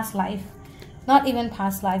even past life. Not even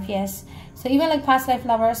past life. Yes, so even like past life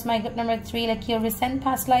lovers, my group number 3, like your recent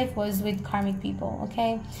past life was with karmic people.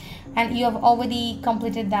 Okay, and you have already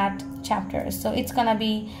completed that chapter. So it's gonna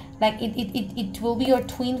be like it will be your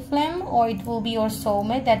twin flame, or it will be your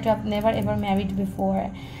soulmate that you have never ever married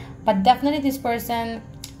before. But definitely this person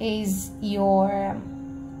is your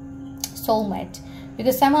soulmate,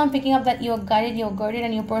 because somehow I'm picking up that you're guided,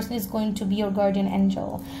 and your person is going to be your guardian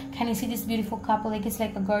angel. Can you see this beautiful couple? Like it's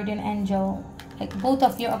like a guardian angel. Like both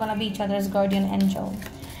of you are gonna be each other's guardian angel.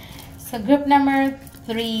 So group number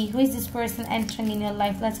 3, who is this person entering in your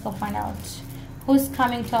life? Let's go find out. Who's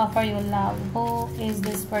coming to offer you love? Who is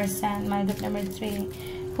this person? My group number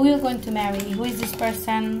 3. Who you're going to marry? Who is this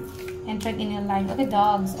person entering in your life? Look at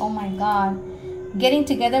dogs. Oh my god. Getting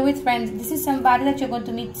together with friends. This is somebody that you're going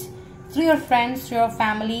to meet through your friends, through your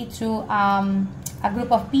family, through a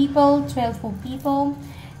group of people, 12 people.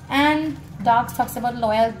 And dogs talks about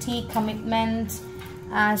loyalty, commitment,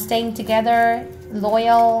 staying together,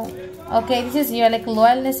 loyal. Okay, this is your like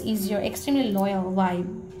loyalness is your extremely loyal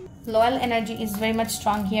vibe. Loyal energy is very much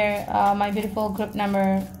strong here, my beautiful group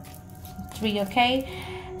number 3. Okay,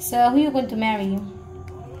 so who you going to marry?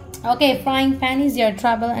 Okay, frying pan is your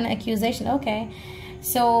trouble and accusation. Okay,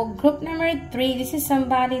 so group number 3, this is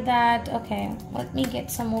somebody that, okay, let me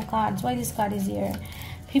get some more cards. Why this card is here?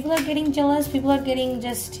 People are getting jealous. People are getting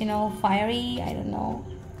just, you know, fiery. I don't know.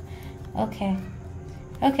 Okay,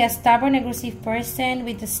 a stubborn, aggressive person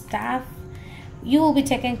with the staff. You will be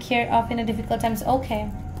taken care of in the difficult times. Okay,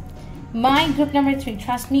 my group number 3,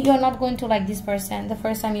 trust me, you're not going to like this person the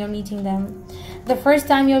first time you're meeting them. The first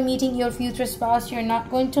time you're meeting your future spouse, you're not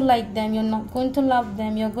going to like them. You're not going to love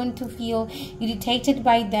them. You're going to feel irritated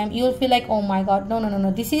by them. You'll feel like, oh my god,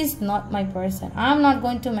 no, this is not my person. I'm not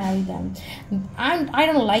going to marry them. I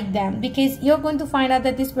don't like them, because you're going to find out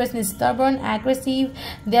that this person is stubborn, aggressive.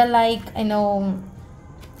 They're like, you know,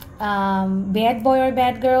 bad boy or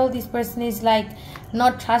bad girl. This person is like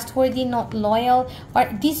not trustworthy, not loyal, or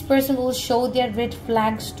this person will show their red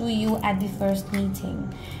flags to you at the first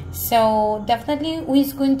meeting. So definitely, who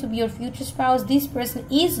is going to be your future spouse? This person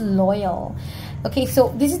is loyal. Okay,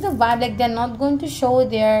 so this is the vibe, like they're not going to show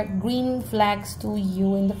their green flags to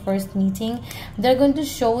you in the first meeting. They're going to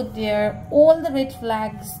show their all the red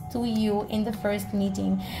flags to you in the first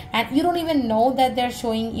meeting, and you don't even know that they're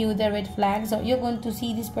showing you the red flags, or you're going to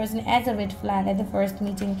see this person as a red flag at the first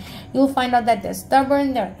meeting. You'll find out that they're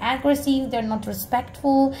stubborn, they're aggressive, they're not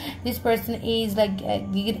respectful. This person is like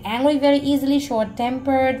you get angry very easily,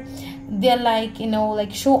 short-tempered. They're like, you know,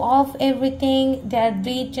 like show off everything. They're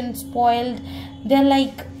rich and spoiled. They're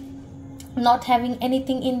like not having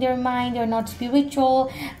anything in their mind. They're not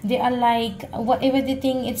spiritual. They are like whatever they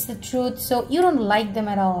think, it's the truth. So you don't like them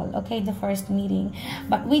at all, okay, the first meeting.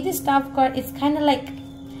 But with the staff card, it's kind of like,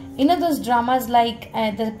 you know, those dramas, like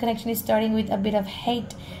the connection is starting with a bit of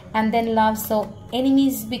hate and then love. So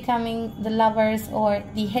enemies becoming the lovers, or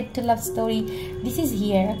the hate to love story. This is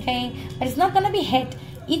here, okay, but it's not gonna be hate.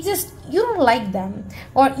 It's just you don't like them,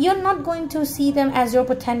 or you're not going to see them as your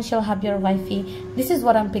potential hubby or wifey. This is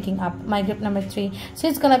what I'm picking up, my group number 3. So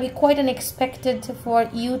it's gonna be quite unexpected for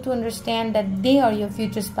you to understand that they are your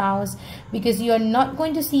future spouse, because you are not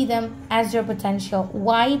going to see them as your potential.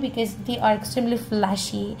 Why? Because they are extremely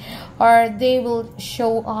flashy, or they will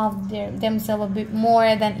show off themselves a bit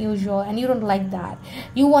more than usual, and you don't like that.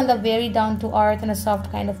 You want a very down to earth and a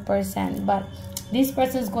soft kind of person, but this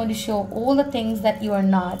person is going to show all the things that you are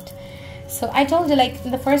not. So I told you, like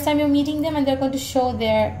the first time you're meeting them, and they're going to show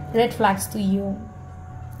their red flags to you.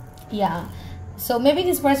 Yeah, so maybe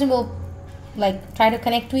this person will like try to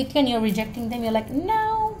connect with you, and you're rejecting them. You're like,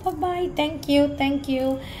 no, bye-bye. Thank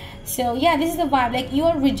you. So yeah, this is the vibe. Like you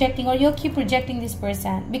are rejecting, or you keep rejecting this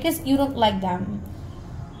person because you don't like them,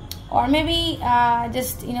 or maybe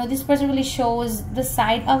just, you know, this person really shows the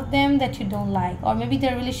side of them that you don't like, or maybe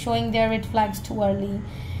they're really showing their red flags too early,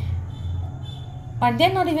 or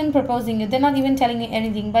they're not even proposing you, they're not even telling you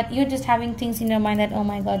anything, but you're just having things in your mind that, oh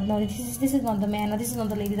my god, no, this is not the man, or this is not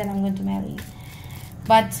the lady that I'm going to marry.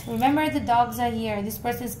 But remember, the dogs are here. This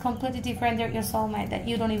person is completely different. They're your soulmate that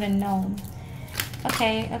you don't even know.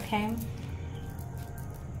 Okay.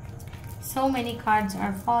 So many cards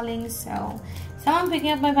are falling. So someone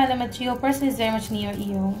picking up my telemetry. Your person is very much near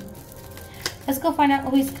you. Let's go find out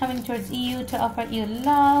who is coming towards you to offer you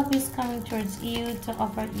love. Who is coming towards you to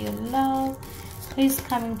offer you love? Who is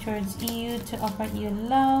coming towards you to offer you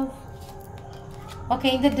love?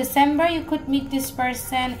 Okay, in the December, you could meet this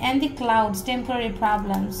person, and the clouds, temporary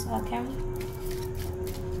problems.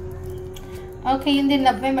 Okay, in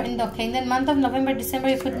the month of November, December,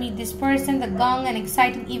 you could meet this person, the gong, an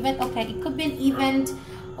exciting event. Okay, it could be an event,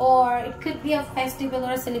 or it could be a festival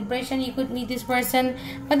or a celebration. You could meet this person,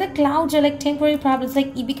 but the clouds are like temporary problems,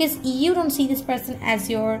 like because you don't see this person as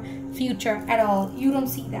your future at all. You don't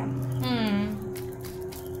see them.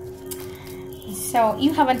 So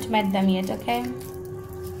you haven't met them yet. Okay,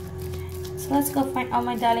 so let's go find out,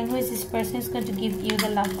 my darling, who is this person who's going to give you the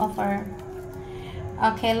love offer.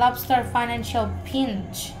 Okay, lobster, financial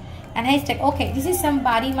pinch, and haystack. Okay, this is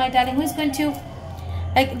somebody, my darling, who is going to,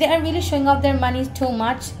 like, they are really showing off their money too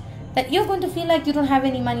much that you're going to feel like you don't have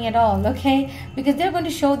any money at all. Okay, because they're going to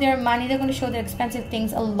show their money, they're going to show their expensive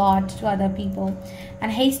things a lot to other people.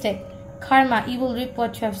 And haystack, karma, you will reap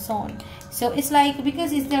what you have sown. So it's like,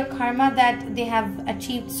 because it's their karma that they have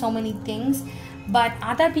achieved so many things, but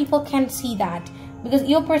other people can't see that, because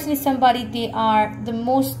your person is somebody, they are the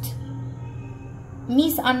most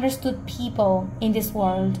misunderstood people in this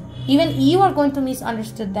world. Even you are going to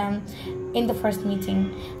misunderstood them in the first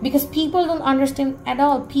meeting, because people don't understand at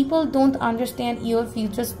all. People don't understand your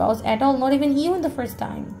future spouse at all, not even you in the first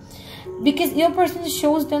time, because your person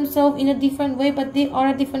shows themselves in a different way, but they are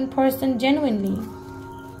a different person genuinely.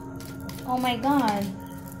 Oh my god.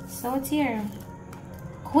 So it's here.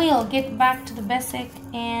 Quill, get back to the basic,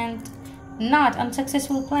 and not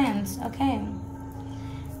unsuccessful plans. Okay,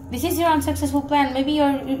 this is your unsuccessful plan. Maybe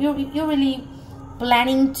you're really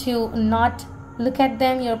planning to not look at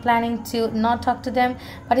them, you're planning to not talk to them,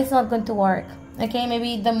 but it's not going to work. Okay,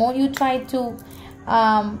 maybe the more you try to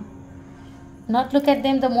not look at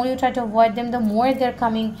them, the more you try to avoid them, the more they're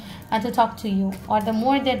coming to talk to you, or the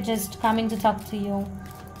more they're just coming to talk to you.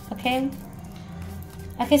 Okay,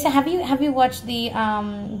 so have you watched the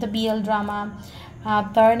BL drama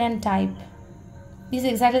Turn and Type? This is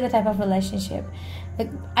exactly the type of relationship. Like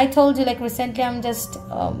I told you, like recently I'm just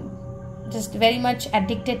very much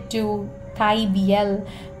addicted to Thai BL.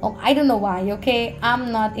 I don't know why. Okay,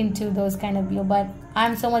 I'm not into those kind of BL, but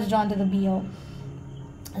I'm so much drawn to the BL.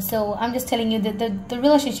 So I'm just telling you that the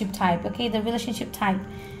relationship type. Okay, the relationship type,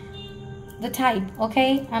 the type.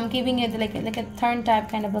 Okay, I'm giving it like a turn type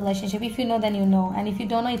kind of relationship. If you know, then you know, and if you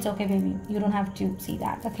don't know, it's okay, baby. You don't have to see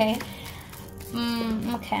that. Okay.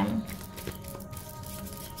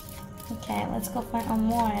 Okay, let's go find out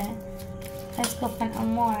more.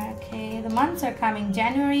 Okay, the months are coming: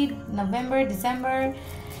 January, November, December.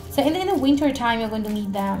 So in the winter time, you're going to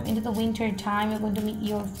meet them. Into the winter time, you're going to meet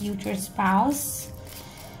your future spouse.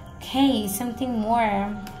 Okay, something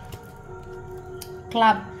more.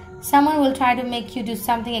 Club. Someone will try to make you do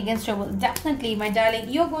something against your will. Definitely, my darling,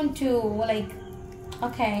 you're going to, like,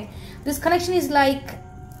 okay, this connection is like,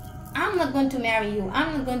 I'm not going to marry you,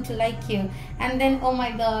 I'm not going to like you, and then, oh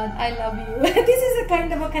my god, I love you. This is a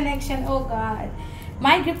kind of a connection. Oh god.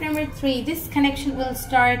 My grip number 3, this connection will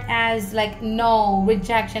start as like no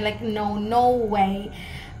rejection, like no way.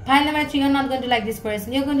 Pile number 3, you're not going to like this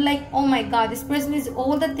person. You're going to like, oh my god, this person is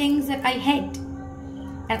all the things that I hate.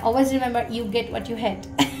 And always remember, you get what you hate.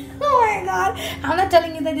 Oh my god, I'm not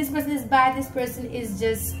telling you that this person is bad. This person is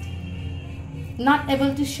just not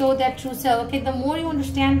able to show their true self. Okay, the more you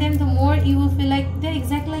understand them, the more you will feel like they're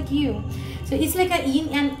exactly like you. So it's like a yin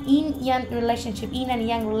and yang relationship,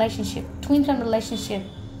 twin flame relationship.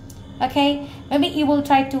 Okay, maybe you will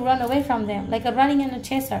try to run away from them, like a running and a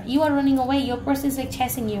chaser. You are running away, your person is like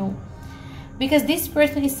chasing you, because this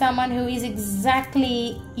person is someone who is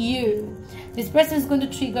exactly you. This person is going to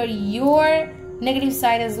trigger your negative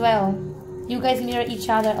side as well. You guys mirror each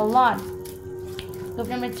other a lot. Group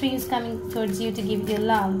number 3 is coming towards you to give you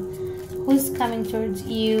love. Who's coming towards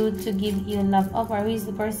you to give you love offer? Who is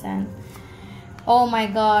the person? Oh my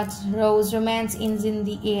god, Rose, romance is in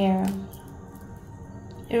the air.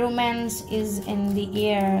 Romance is in the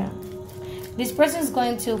air. This person is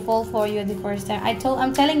going to fall for you the first time.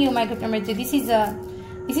 I'm telling you, my group number 2, this is a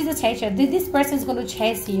chaser. This person is going to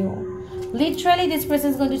chase you. Literally, this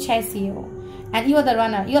person is going to chase you, and you are the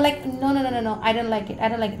runner. You're like, no, I don't like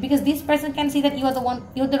it, because this person can see that you are the one,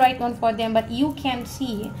 you're the right one for them, but you can't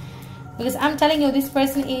see. Because I'm telling you, this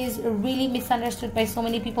person is really misunderstood by so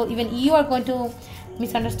many people. Even you are going to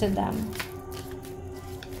misunderstand them.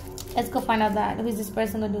 Let's go find out that who is this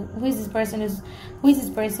person going to do? Who is this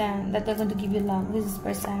person that they're going to give you love? Who is this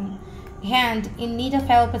person? Hand, in need of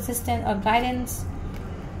help, assistance, or guidance.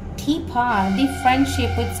 Teapot, deep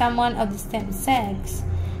friendship with someone of the same sex.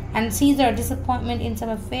 And Caesar, disappointment in some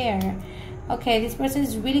affair. Okay, this person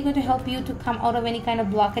is really going to help you to come out of any kind of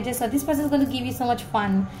blockages. So this person is going to give you so much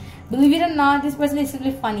fun. Believe it or not, this person is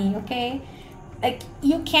really funny, okay? Like,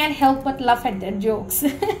 you can't help but laugh at their jokes.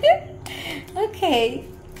 Okay.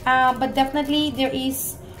 But definitely there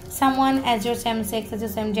is someone as your same sex, as your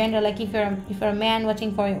same gender. Like if you're a man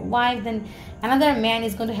watching for your wife, then another man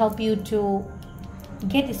is going to help you to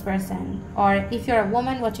get this person. Or if you're a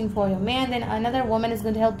woman watching for your man, then another woman is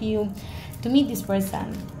going to help you to meet this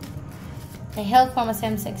person. The help from a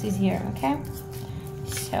same sex is here, okay?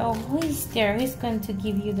 So who is there? Who is going to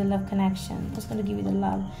give you the love connection? Who's going to give you the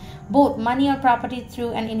love? Both money or property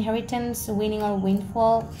through an inheritance, winning or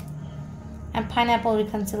windfall. And pineapple,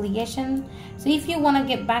 reconciliation. So if you want to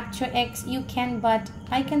get back to your ex, you can, but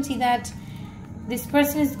I can see that this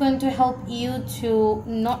person is going to help you to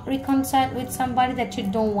not reconcile with somebody that you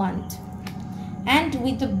don't want. And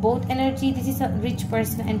with the boat energy, this is a rich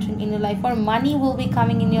person entering in your life, or money will be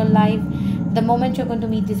coming in your life the moment you're going to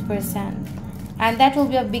meet this person. And that will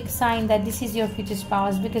be a big sign that this is your future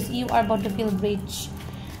spouse, because you are about to feel rich.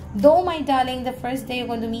 Though, my darling, the first day you're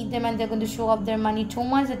going to meet them and they're going to show up their money too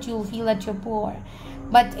much that you'll feel that you're poor.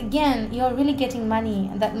 But again, you're really getting money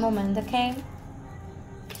at that moment, okay?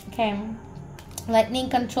 Okay. Lightning,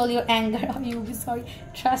 control your anger. Oh, you'll be sorry.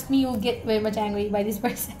 Trust me, you'll get very much angry by this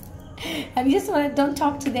person. And you just want to, don't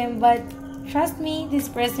talk to them, but trust me, this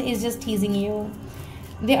person is just teasing you.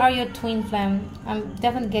 They are your twin flame. I'm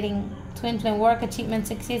definitely getting twin flame. Work, achievement,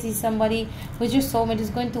 success is somebody who's your soulmate, is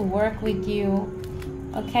going to work with you.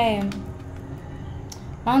 Okay.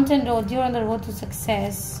 Mountain road, you're on the road to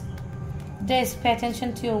success. Just pay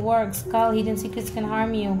attention to your work. Skull, hidden secrets can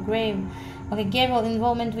harm you. Grave. Okay, Gabriel,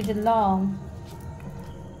 involvement with the law.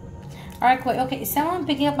 Alright, okay, someone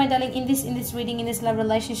picking up, my darling, in this reading, in this love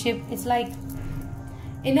relationship. It's like,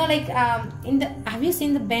 you know, like have you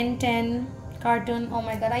seen the Ben 10 cartoon? Oh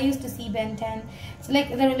my god, I used to see Ben 10. It's like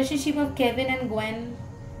the relationship of Kevin and Gwen,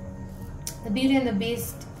 the Beauty and the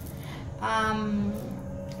Beast,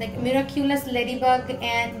 like Miraculous Ladybug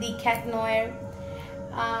and the Cat Noir.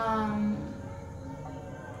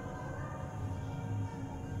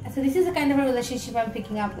 So this is the kind of a relationship I'm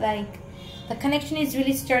picking up. Like the connection is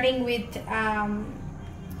really starting with a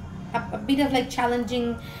bit of like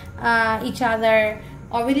challenging each other,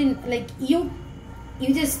 or really like you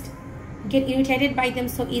just get irritated by them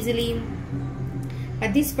so easily,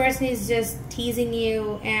 but this person is just teasing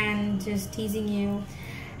you and just teasing you.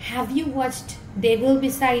 Have you watched Devil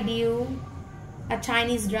Beside You, a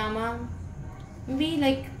Chinese drama? Maybe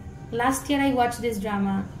like last year I watched this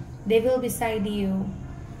drama, Devil Beside You.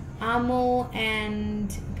 Amo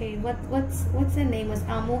and okay, what's the name, was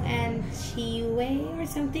Amo and Chiwe or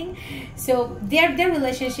something. So their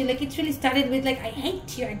relationship, like it really started with like, I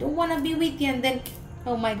hate you, I don't want to be with you, and then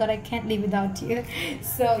oh my god, I can't live without you.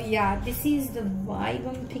 So yeah, this is the vibe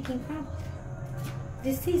I'm picking up.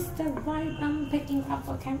 This is the vibe I'm picking up.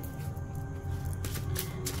 Okay,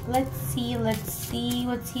 let's see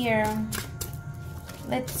what's here.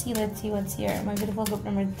 Let's see what's here. My beautiful group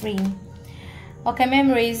number 3. Okay,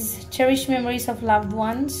 memories, cherished memories of loved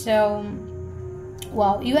ones. So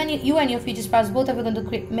wow, you and your future spouse, both of you are going to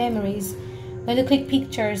create memories, going to click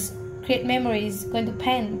pictures, create memories, going to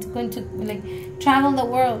paint, going to like travel the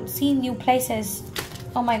world, see new places.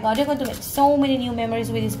 Oh my god, you're going to make so many new memories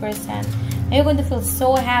with this person. You're going to feel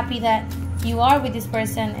so happy that you are with this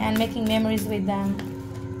person and making memories with them.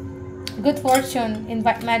 Good fortune,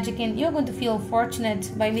 invite magic in. You're going to feel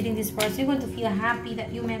fortunate by meeting this person. You're going to feel happy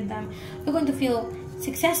that you met them. You're going to feel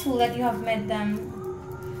successful that you have met them.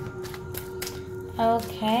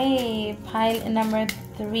 Okay, pile number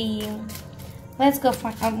 3. Let's go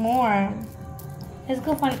find more. Let's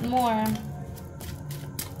go find more.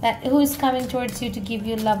 That who is coming towards you to give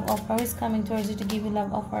you love offer? Who is coming towards you to give you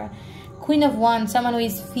love offer? Queen of Wands, someone who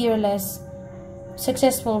is fearless,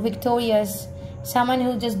 successful, victorious, someone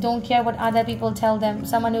who just don't care what other people tell them,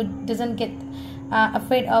 someone who doesn't get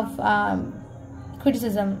afraid of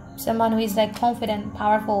criticism, someone who is like confident,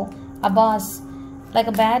 powerful, a boss, like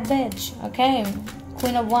a bad bitch. Okay,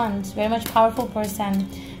 Queen of Wands, very much powerful person.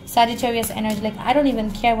 Sagittarius energy, like I don't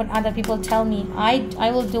even care what other people tell me.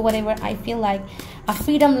 I will do whatever I feel like. A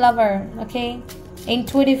freedom lover, okay,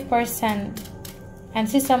 intuitive person. And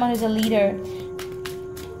this is someone who's a leader,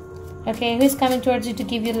 okay, who is coming towards you to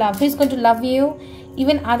give you love, who is going to love you.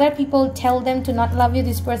 Even other people tell them to not love you,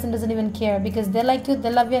 this person doesn't even care, because they like you, they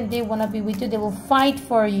love you, and they want to be with you. They will fight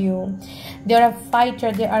for you. They are a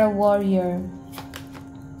fighter, they are a warrior.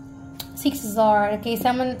 Six of Swords, okay,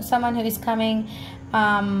 someone who is coming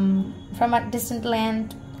from a distant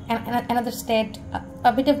land, another state,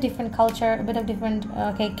 a bit of different culture, a bit of different,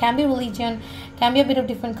 okay, can be religion, can be a bit of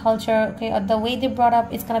different culture, okay, or the way they brought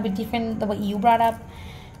up is gonna be different the way you brought up,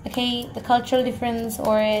 okay, the cultural difference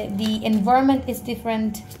or the environment is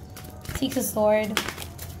different. Six of Swords,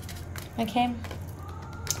 okay.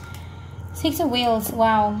 Six of Wheels,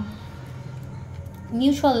 wow.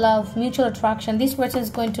 Mutual love, mutual attraction. This person is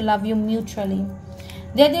going to love you mutually.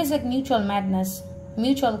 There's like mutual madness,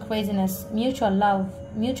 mutual craziness, mutual love,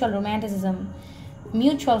 mutual romanticism,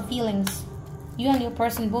 mutual feelings. You and your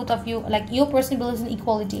person, both of you, like your person believes in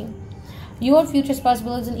equality. Your future spouse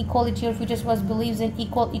believes in equality. Your future spouse believes in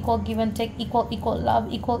equal give and take, equal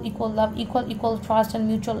love, equal love, equal trust and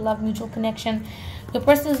mutual love, mutual connection. Your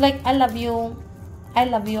person is like, I love you, I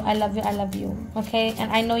love you, I love you, I love you, okay,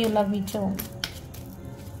 and I know you love me too,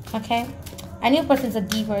 okay. And your person is a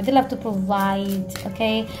giver. They love to provide,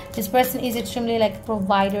 okay. This person is extremely like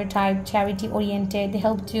provider type, charity oriented. They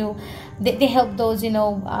help you, they help those, you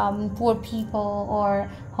know, poor people or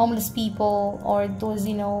homeless people or those,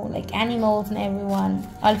 you know, like animals and everyone.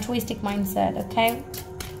 Altruistic mindset, okay.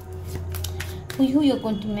 Who you're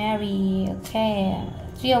going to marry, okay.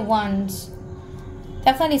 Three of Wands.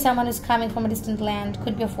 Definitely someone who's coming from a distant land.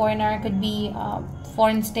 Could be a foreigner, could be a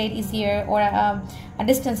foreign state is here, or a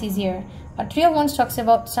distance is here. But Three of Wands talks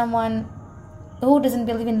about someone who doesn't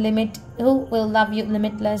believe in limit, who will love you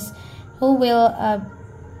limitless, who will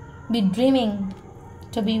be dreaming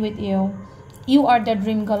to be with you. You are the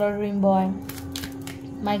dream girl or dream boy.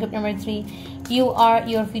 My group number 3, you are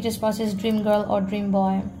your future spouse's dream girl or dream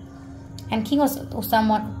boy. And King of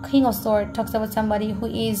Swords talks about somebody who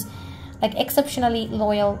is like exceptionally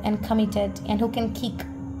loyal and committed, and who can kick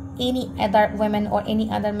any other women or any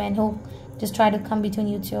other men who just try to come between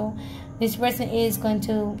you two. This person is going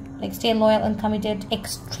to like stay loyal and committed,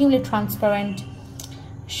 extremely transparent,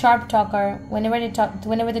 sharp talker. Whenever they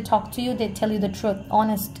talk to you, they tell you the truth.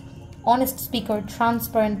 Honest speaker,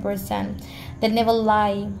 transparent person. They never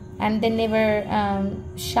lie, and they never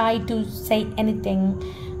shy to say anything.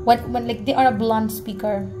 When like they are a blunt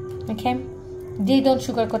speaker, okay. They don't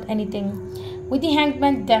sugarcoat anything. With the Hanged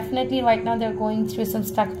Man, definitely right now they're going through some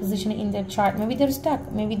stuck position in their chart. Maybe they're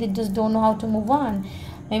stuck. Maybe they just don't know how to move on.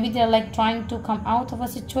 Maybe they're like trying to come out of a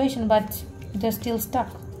situation, but they're still stuck.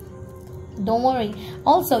 Don't worry.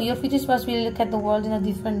 Also, your future spouse will look at the world in a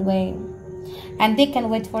different way, and they can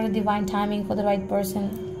wait for the divine timing for the right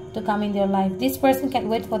person to come in their life. This person can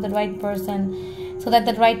wait for the right person so that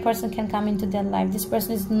the right person can come into their life. This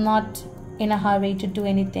person is not in a hurry to do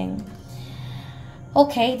anything.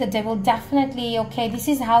 Okay, the devil, definitely, okay, this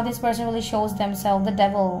is how this person really shows themselves, the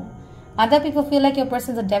devil. Other people feel like your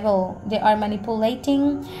person is a devil. They are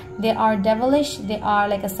manipulating, they are devilish, they are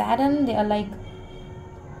like a Satan, they are like,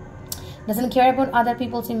 doesn't care about other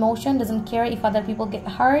people's emotion, doesn't care if other people get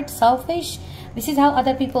hurt, selfish. This is how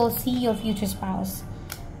other people see your future spouse.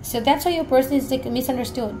 So that's why your person is like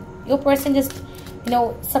misunderstood. Your person just, you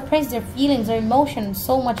know, suppress their feelings or emotions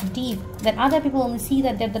so much deep that other people only see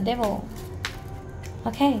that they're the devil.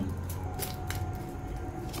 Okay,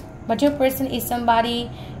 but your person is somebody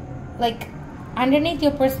like underneath.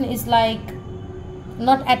 Your person is like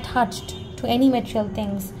not attached to any material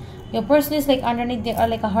things. Your person is like underneath, they are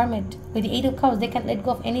like a hermit. With the 8 of Cups, they can let go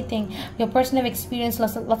of anything. Your person have experienced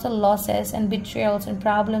lots of losses and betrayals and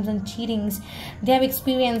problems and cheatings. They have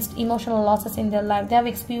experienced emotional losses in their life. They have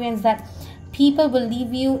experienced that people will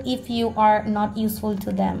leave you if you are not useful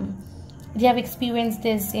to them. They have experienced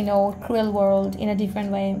this, you know, cruel world in a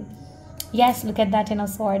different way. Yes, look at that, you know,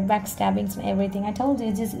 sword, backstabbings and everything. I told you,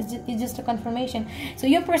 it's just a confirmation. So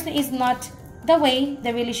your person is not the way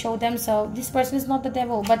they really show themselves. This person is not the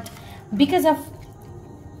devil, but because of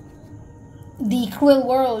the cruel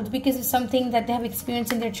world, because of something that they have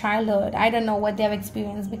experienced in their childhood, I don't know what they have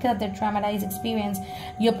experienced, because of their traumatized experience,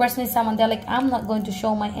 your person is someone, they're like, I'm not going to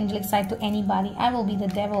show my angelic side to anybody. I will be the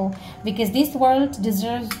devil, because this world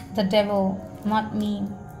deserves the devil, not me.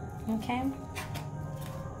 Okay.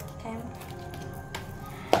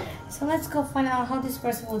 So let's go find out how this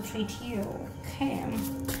person will treat you. Okay,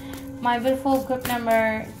 my beautiful group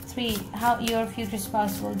number 3, how your future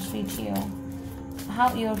spouse will treat you.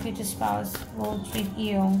 How your future spouse will treat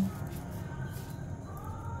you.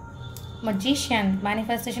 Magician,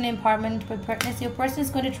 manifestation, empowerment, preparedness. Your person is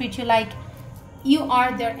going to treat you like you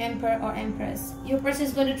are their emperor or empress. Your person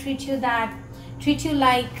is going to treat you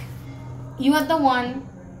like you are the one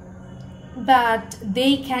that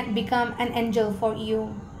they can become an angel for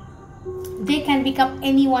you. They can become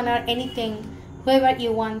anyone or anything, whoever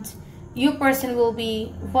you want. Your person will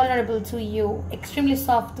be vulnerable to you, extremely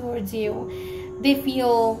soft towards you. They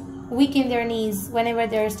feel weak in their knees whenever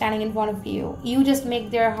they're standing in front of you. You just make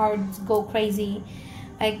their hearts go crazy,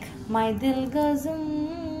 like my dil goes.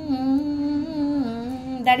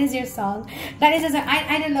 That is your song. That is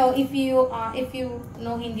I don't know if you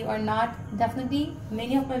know Hindi or not. Definitely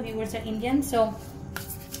many of my viewers are Indian, so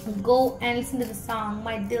go and listen to the song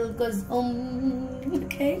my dil goes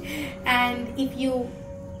okay. And if you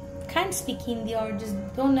can't speak Hindi or just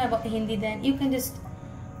don't know about Hindi, then you can just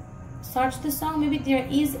search the song. Maybe there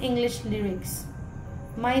is English lyrics.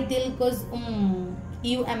 My dil goes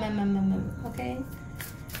okay.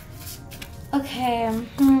 Okay.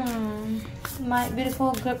 My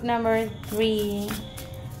beautiful group number 3,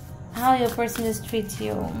 how your person just treats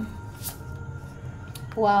you.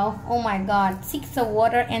 Wow, oh my god, 6 of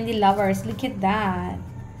water and the lovers. Look at that.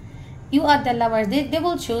 You are the lovers. They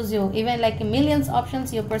will choose you. Even like millions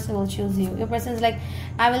options, your person will choose you. Your person is like,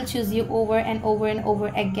 I will choose you over and over and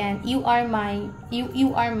over again. You are mine.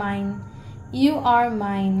 You are mine. You are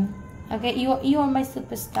mine. Okay, you are my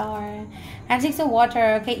superstar. And 6 of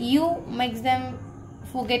water, okay, you makes them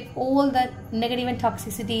forget all that negative and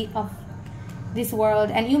toxicity of this world,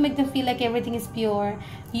 and you make them feel like everything is pure.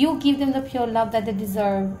 You give them the pure love that they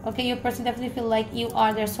deserve. Okay, your person definitely feel like you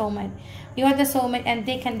are their soulmate. You are the soulmate, and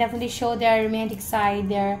they can definitely show their romantic side,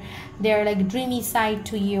 their like dreamy side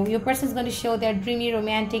to you. Your person is going to show their dreamy,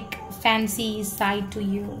 romantic, fancy side to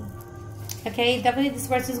you. Okay, definitely this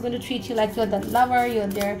person is going to treat you like you're the lover, you're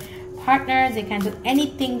their partner. They can do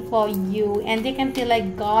anything for you, and they can feel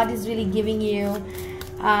like God is really giving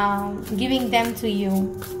them to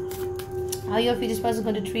you. How your future spouse is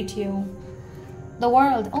going to treat you. The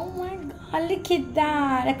world. Oh my god, look at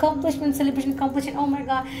that. Accomplishment, celebration, completion. Oh my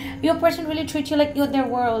god, your person really treats you like you're their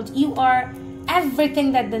world. You are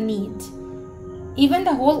everything that they need. Even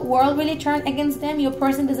the whole world really turned against them, your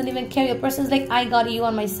person doesn't even care. Your person is like, I got you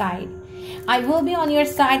on my side. I will be on your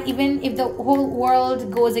side. Even if the whole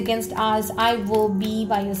world goes against us, I will be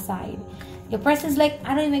by your side. Your person is like,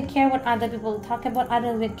 I don't even care what other people talk about. I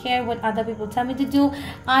don't even care what other people tell me to do.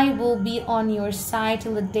 I will be on your side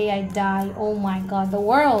till the day I die. Oh my god, the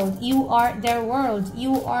world. You are their world.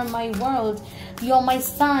 You are my world. You're my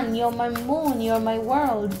sun. You're my moon. You're my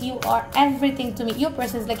world. You are everything to me. Your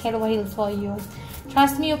person is like head over heels for you.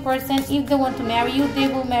 Trust me, your person, if they want to marry you, they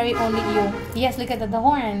will marry only you. Yes, look at that, the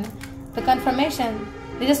horn. The confirmation.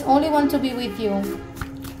 They just only want to be with you.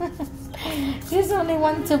 They just only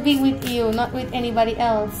want to be with you, not with anybody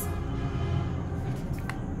else.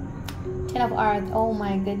 10 of Earth. Oh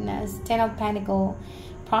my goodness. 10 of Pentacle.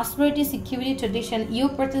 Prosperity, security, tradition. Your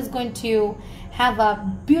person is going to have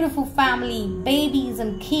a beautiful family, babies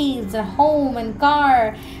and kids, a home and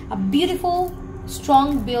car, a beautiful,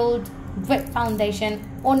 strong build, great foundation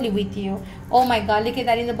only with you. Oh my god, look at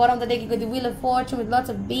that. In the bottom of the deck you got the Wheel of Fortune with lots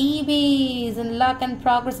of babies and luck and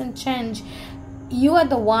progress and change. You are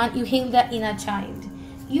the one. You heal their inner child.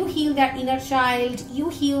 You heal their inner child. You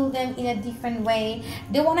heal them in a different way.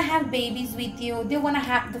 They want to have babies with you. They want to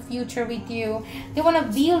have the future with you. They want to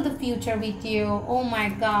build the future with you. Oh my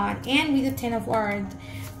god. And with the 10 of Earth,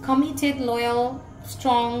 committed, loyal,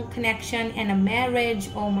 strong connection and a marriage.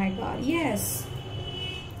 Oh my god. Yes.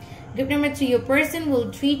 Group number 3, your person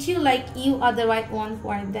will treat you like you are the right one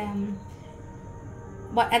for them.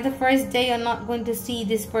 But at the first day, you're not going to see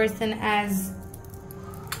this person as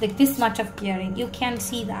like this much of caring. You can't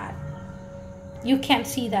see that. You can't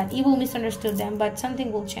see that. You will misunderstood them, but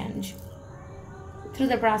something will change. Through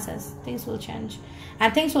the process, things will change.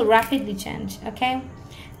 And things will rapidly change, okay?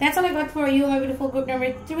 That's all I got for you, my beautiful group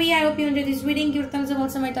number 3. I hope you enjoyed this reading. Give a thumbs up,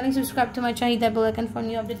 also my darling. Subscribe to my channel, hit that bell icon for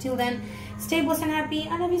new update. Till then, stay blessed and happy.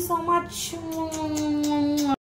 I love you so much.